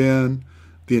going to put in,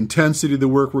 the intensity of the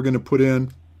work we're going to put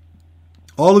in,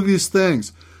 all of these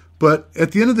things. But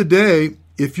at the end of the day,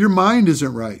 if your mind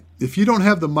isn't right, if you don't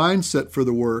have the mindset for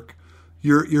the work,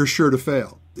 you're sure to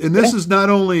fail. And this is not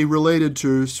only related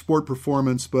to sport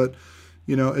performance, but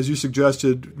as you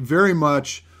suggested, very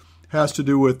much has to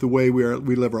do with the way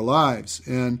we live our lives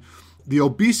and the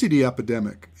obesity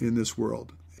epidemic in this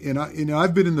world. And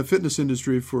I've been in the fitness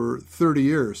industry for 30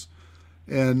 years,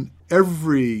 and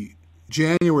every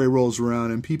January rolls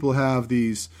around and people have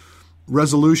these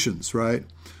resolutions, right?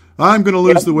 I'm going to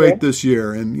lose the weight this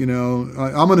year, and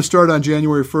I'm going to start on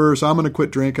January 1st. I'm going to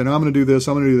quit drinking. I'm going to do this.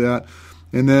 I'm going to do that.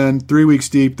 And then 3 weeks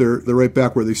deep, they're right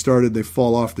back where they started. They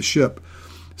fall off the ship.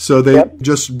 So they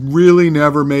just really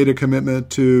never made a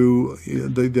commitment to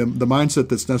the mindset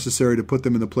that's necessary to put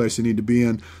them in the place they need to be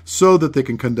in so that they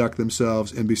can conduct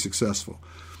themselves and be successful.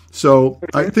 So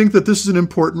I think that this is an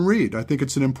important read. I think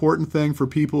it's an important thing for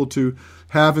people to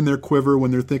have in their quiver when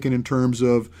they're thinking in terms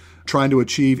of trying to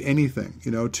achieve anything,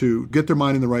 to get their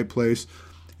mind in the right place.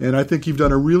 And I think you've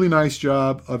done a really nice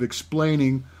job of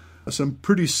explaining some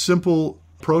pretty simple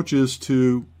approaches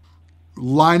to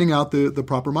lining out the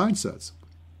proper mindsets.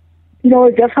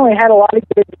 It definitely had a lot of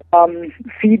good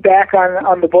feedback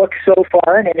on the book so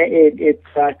far, and it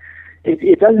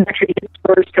doesn't actually hit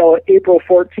stores till April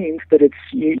 14th, but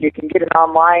you can get it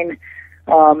online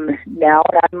now.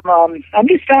 And I'm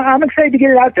excited to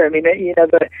get it out there. I mean,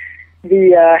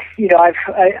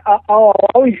 I'll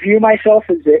always view myself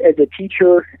as a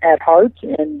teacher at heart,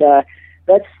 and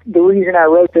that's the reason I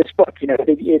wrote this book.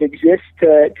 It exists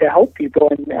to help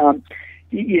people, and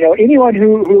anyone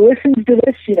who listens to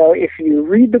this, if you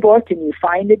read the book and you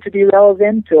find it to be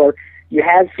relevant, or you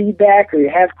have feedback, or you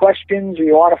have questions, or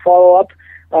you want to follow up,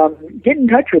 get in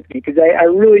touch with me, because I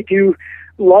really do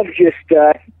love just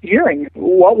hearing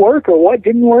what worked or what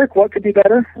didn't work, what could be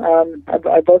better.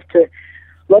 I'd love to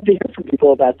hear from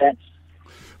people about that.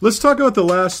 Let's talk about the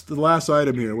last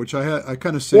item here, which I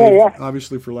kind of saved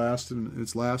obviously for last, and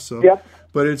it's last. So,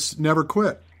 but it's never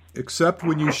quit, except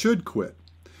when you should quit.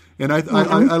 And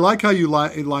I like how you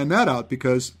line that out,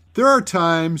 because there are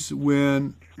times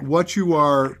when what you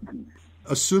are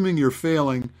assuming you're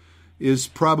failing is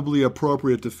probably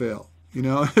appropriate to fail.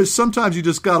 Sometimes you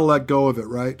just got to let go of it,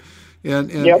 right?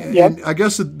 And I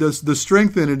guess the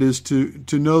strength in it is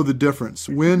to know the difference,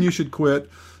 when you should quit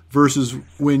versus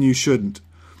when you shouldn't.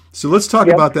 So let's talk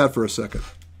about that for a second.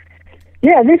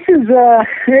 Yeah, this is,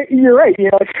 you're right.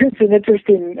 It's an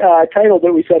interesting title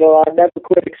that we settled on, Never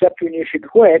Quit Except When You Should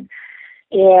Quit.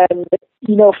 And,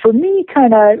 for me,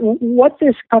 kind of what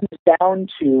this comes down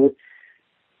to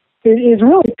is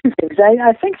really two things.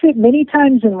 I think that many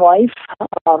times in life,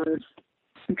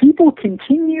 people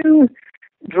continue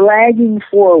dragging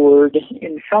forward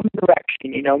in some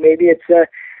direction. Maybe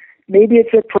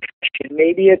it's a profession,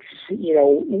 maybe it's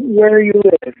where you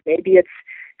live, maybe it's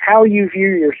how you view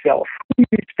yourself, who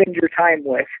you spend your time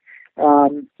with.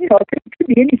 It could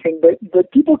be anything,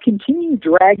 but people continue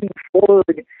dragging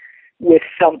forward with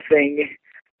something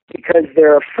because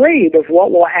they're afraid of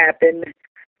what will happen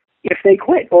if they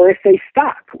quit, or if they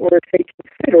stop, or if they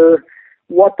consider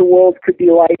what the world could be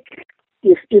like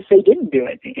if they didn't do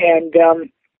it. And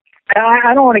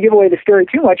I don't want to give away the story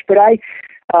too much, but as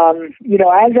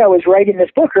I was writing this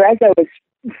book, or as I was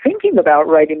thinking about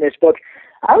writing this book,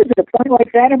 I was at a point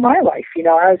like that in my life. I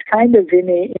was kind of in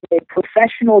a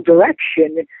professional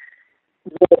direction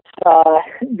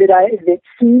that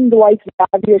seemed like the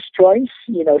obvious choice,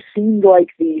 seemed like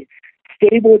the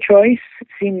stable choice,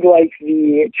 seemed like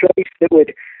the choice that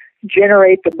would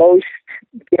generate the most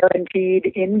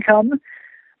guaranteed income.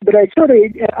 But I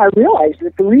realized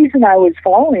that the reason I was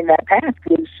following that path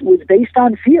was based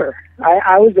on fear.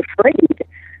 I was afraid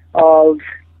of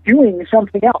doing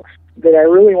something else that I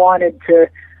really wanted to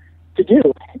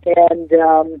do. And,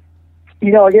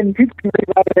 again, people can read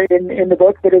about it in the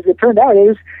book, but as it turned out,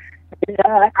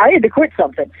 I had to quit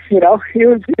something. It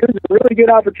was a really good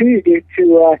opportunity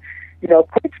to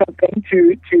quit something,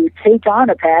 to take on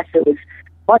a path that was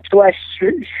much less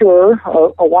sure,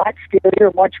 a lot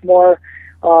scarier, much more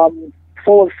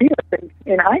full of fear. And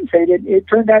in hindsight, it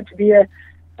turned out to be a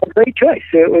great choice.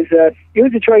 It was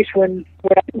a choice when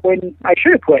I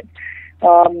should have quit.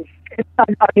 On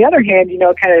the other hand,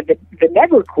 kind of the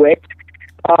never quit.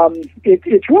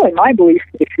 It's really my belief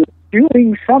that if you're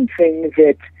doing something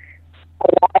that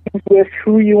aligns with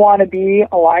who you want to be,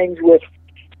 aligns with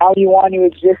how you want to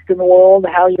exist in the world,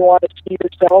 how you want to see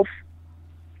yourself,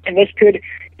 and this could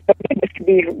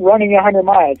be running 100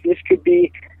 miles. This could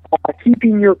be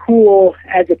keeping your cool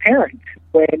as a parent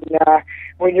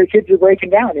when your kids are breaking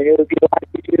down, and it would be a lot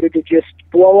easier to just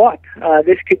blow up.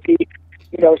 This could be,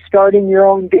 starting your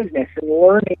own business and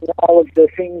learning all of the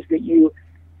things that you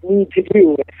need to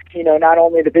do with, not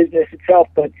only the business itself,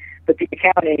 but the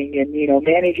accounting and,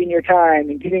 managing your time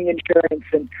and getting insurance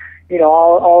and,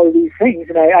 all of these things.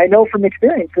 And I know from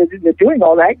experience that doing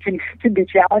all that can be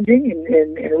challenging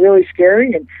and really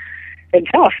scary and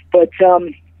tough. But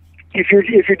if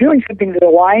you're doing something that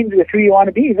aligns with who you want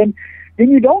to be, then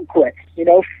you don't quit.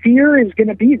 Fear is going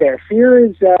to be there.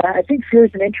 I think fear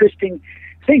is an interesting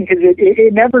thing because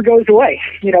it never goes away.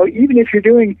 Even if you're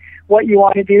doing what you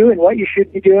want to do and what you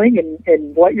should be doing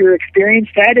and what you're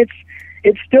experienced at,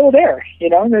 it's still there,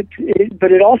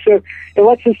 but it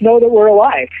lets us know that we're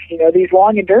alive. These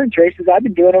long endurance races, I've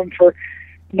been doing them for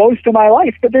most of my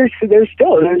life, but there's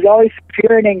always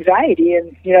fear and anxiety,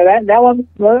 and that one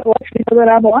lets me know that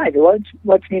I'm alive. It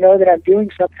lets me know that I'm doing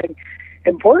something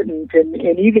important,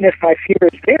 and even if my fear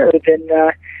is there,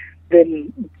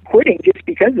 then quitting just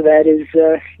because of that is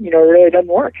really doesn't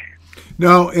work.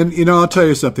 No, and I'll tell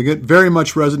you something. It very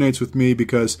much resonates with me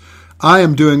because I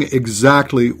am doing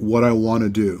exactly what I want to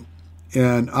do,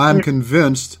 and I'm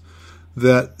convinced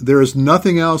that there is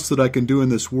nothing else that I can do in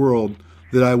this world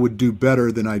that I would do better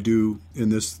than I do in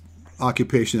this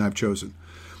occupation I've chosen.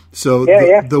 So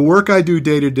the work I do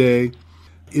day to day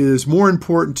is more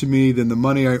important to me than the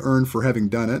money I earn for having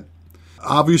done it.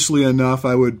 Obviously enough,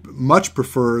 I would much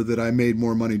prefer that I made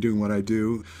more money doing what I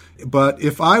do. But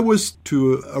if I was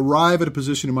to arrive at a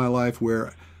position in my life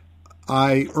where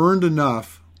I earned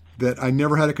enough that I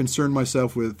never had to concern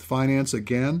myself with finance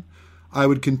again, I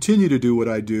would continue to do what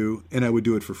I do, and I would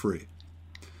do it for free.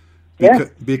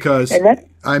 Because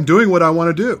I'm doing what I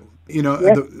want to do.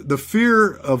 The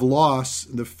fear of loss,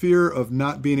 the fear of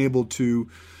not being able to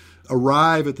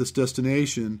arrive at this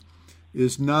destination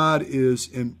is not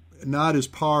as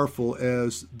powerful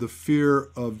as the fear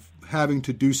of having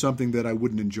to do something that I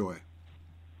wouldn't enjoy.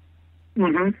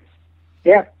 Mm-hmm.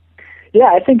 Yeah.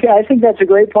 I think that's a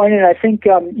great point, and I think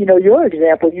your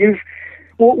example,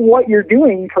 what you're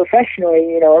doing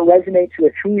professionally, it resonates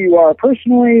with who you are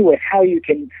personally, with how you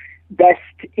can best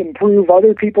improve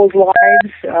other people's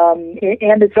lives,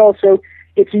 and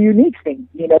it's a unique thing.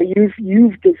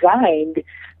 You've designed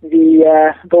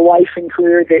the life and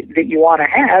career that you want to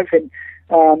have, and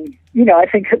I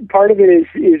think part of it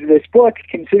is this book,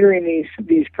 considering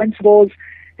these principles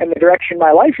and the direction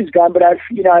my life has gone. But I've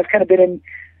kind of been in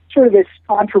sort of this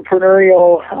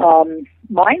entrepreneurial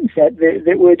mindset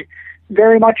that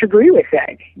very much agree with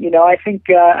that. I think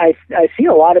I see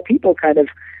a lot of people kind of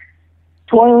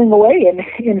toiling away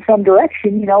in some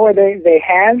direction, where they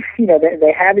have,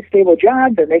 they have a stable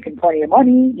job, they're making plenty of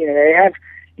money, they have,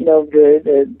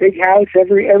 the big house,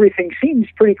 everything seems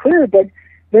pretty clear, but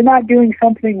they're not doing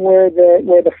something where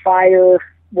the fire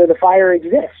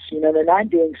exists. They're not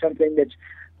doing something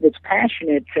that's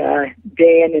passionate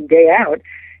day in and day out.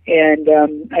 And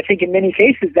I think in many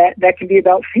cases that can be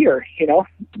about fear.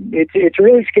 It's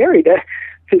really scary to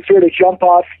sort of jump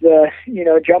off the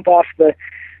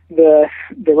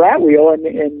rat wheel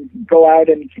and go out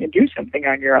and do something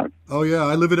on your own. Oh yeah,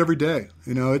 I live it every day.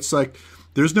 It's like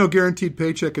there's no guaranteed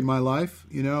paycheck in my life.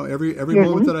 Every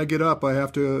moment that I get up, I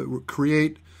have to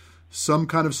create some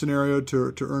kind of scenario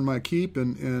to earn my keep,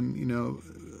 and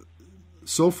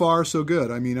so far so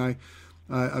good. I mean,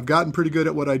 I've gotten pretty good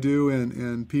at what I do,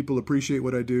 and people appreciate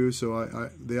what I do, so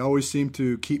they always seem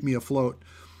to keep me afloat.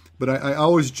 But I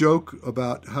always joke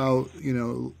about how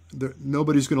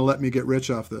nobody's going to let me get rich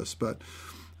off this. But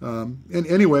and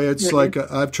anyway, it's like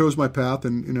I've chose my path,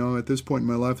 and at this point in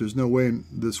my life, there's no way in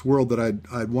this world that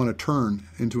I'd want to turn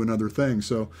into another thing.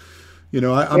 So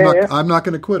I'm not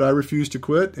going to quit. I refuse to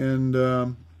quit,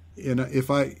 and if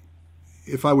I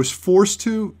was forced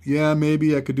to,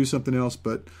 maybe I could do something else,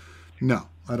 but no,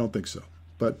 I don't think so.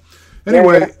 But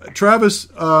anyway, Travis,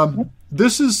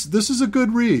 this is a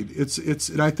good read.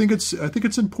 And I think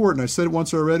it's important. I said it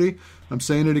once already. I'm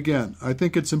saying it again. I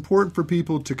think it's important for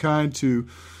people to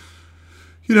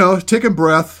take a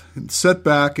breath and sit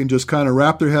back and just kind of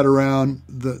wrap their head around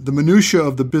the minutia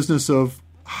of the business of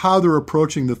how they're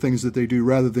approaching the things that they do,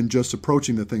 rather than just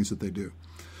approaching the things that they do.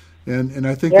 And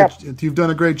I think that you've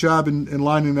done a great job in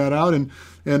lining that out. And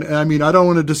I mean, I don't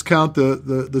want to discount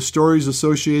the stories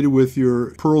associated with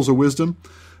your pearls of wisdom.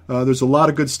 There's a lot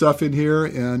of good stuff in here,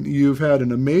 and you've had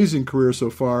an amazing career so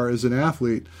far as an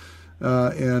athlete.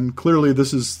 And clearly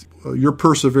this is your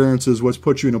perseverance is what's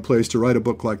put you in a place to write a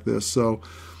book like this. So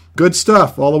good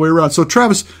stuff all the way around. So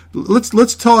Travis,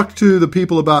 let's talk to the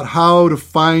people about how to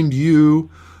find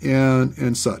you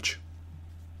and such.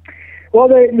 Well,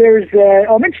 there's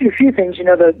I'll mention a few things.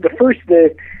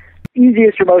 The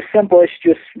easiest or most simplest,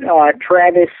 just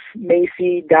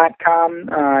TravisMacy.com.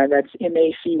 That's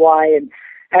MACY, and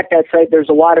at that site there's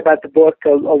a lot about the book.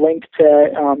 A link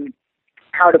to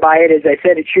how to buy it. As I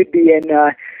said, it should be in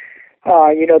the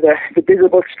bigger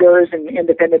bookstores and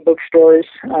independent bookstores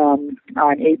on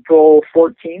April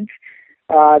 14th.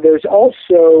 There's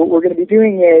also, we're going to be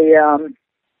doing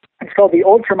it's called the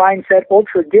Ultra Mindset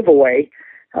Ultra Giveaway.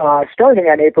 Starting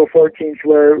on April 14th,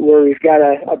 where we've got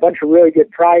a bunch of really good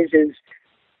prizes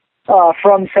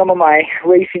from some of my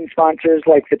racing sponsors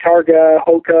like the Targa,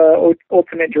 Hoka,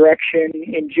 Ultimate Direction,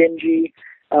 Injinji,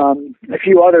 a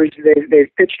few others. They've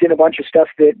pitched in a bunch of stuff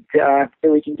that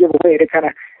we can give away to kind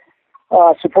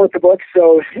of support the book.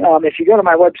 So if you go to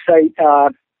my website,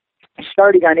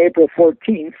 starting on April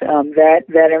 14th,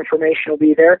 that information will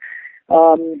be there.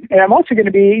 And I'm also going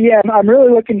to be, I'm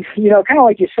really looking, kind of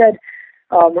like you said,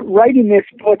 writing this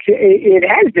book,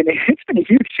 it's been a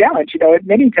huge challenge.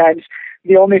 Many times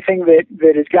the only thing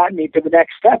that has gotten me to the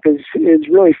next step is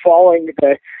really following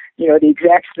the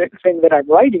exact thing that I'm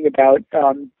writing about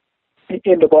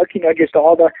in the book. Just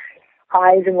all the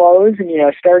highs and lows, and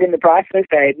starting the process.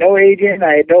 I had no agent,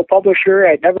 I had no publisher,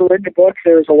 I'd never written a book.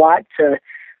 There was a lot to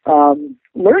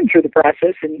learn through the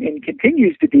process, and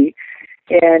continues to be.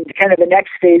 And kind of the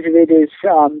next phase of it is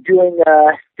doing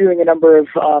a number of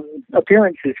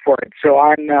appearances for it. So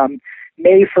on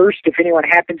May 1st, if anyone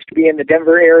happens to be in the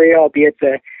Denver area, I'll be at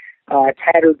the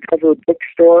Tattered Cover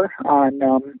Bookstore on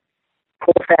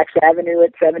Colfax Avenue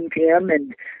at 7 p.m.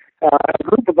 And a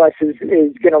group of us is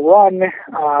going to run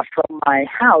from my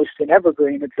house in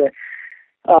Evergreen. It's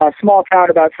a small town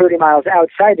about 30 miles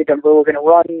outside of Denver. We're going to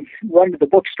run to the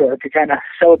bookstore to kind of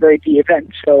celebrate the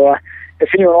event. So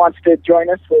if anyone wants to join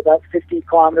us for about 50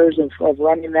 kilometers of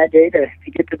running that day to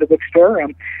get to the bookstore,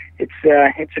 it's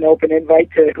an open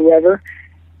invite to whoever.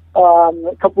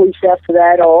 A couple weeks after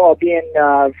that, I'll be in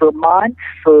Vermont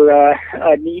for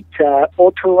a neat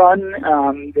ultra run.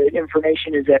 The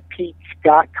information is at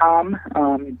peak.com.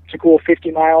 It's a cool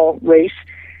 50-mile race.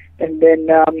 And then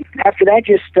after that,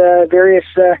 just various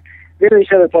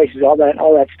other places. All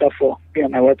that stuff will be on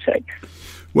my website.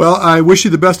 Well, I wish you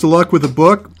the best of luck with the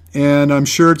book, and I'm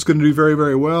sure it's going to do very,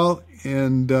 very well.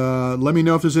 And let me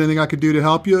know if there's anything I could do to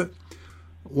help you.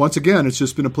 Once again, it's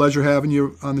just been a pleasure having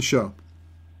you on the show.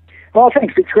 Well,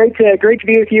 thanks. It's great to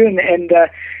be with you, and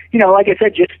like I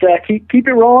said, just keep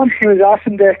it rolling. It was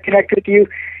awesome to connect with you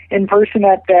in person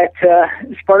at that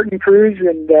Spartan Cruise,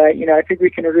 and I think we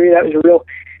can agree that was a real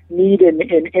neat and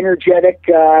energetic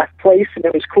place, and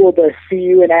it was cool to see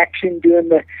you in action doing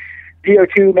the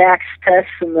VO2 max tests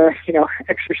and the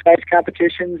exercise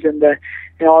competitions and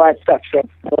all that stuff. So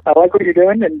I like what you're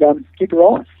doing, and keep it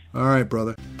rolling. All right,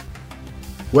 brother.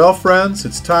 Well, friends,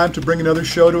 it's time to bring another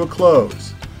show to a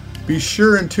close. Be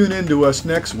sure and tune in to us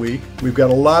next week. We've got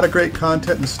a lot of great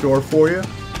content in store for you.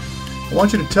 I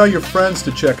want you to tell your friends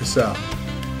to check us out.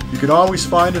 You can always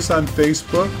find us on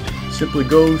Facebook. Simply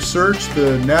go search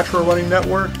the Natural Running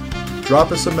Network,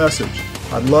 drop us a message.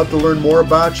 I'd love to learn more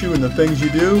about you and the things you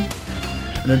do.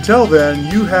 And until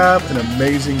then, you have an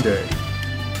amazing day.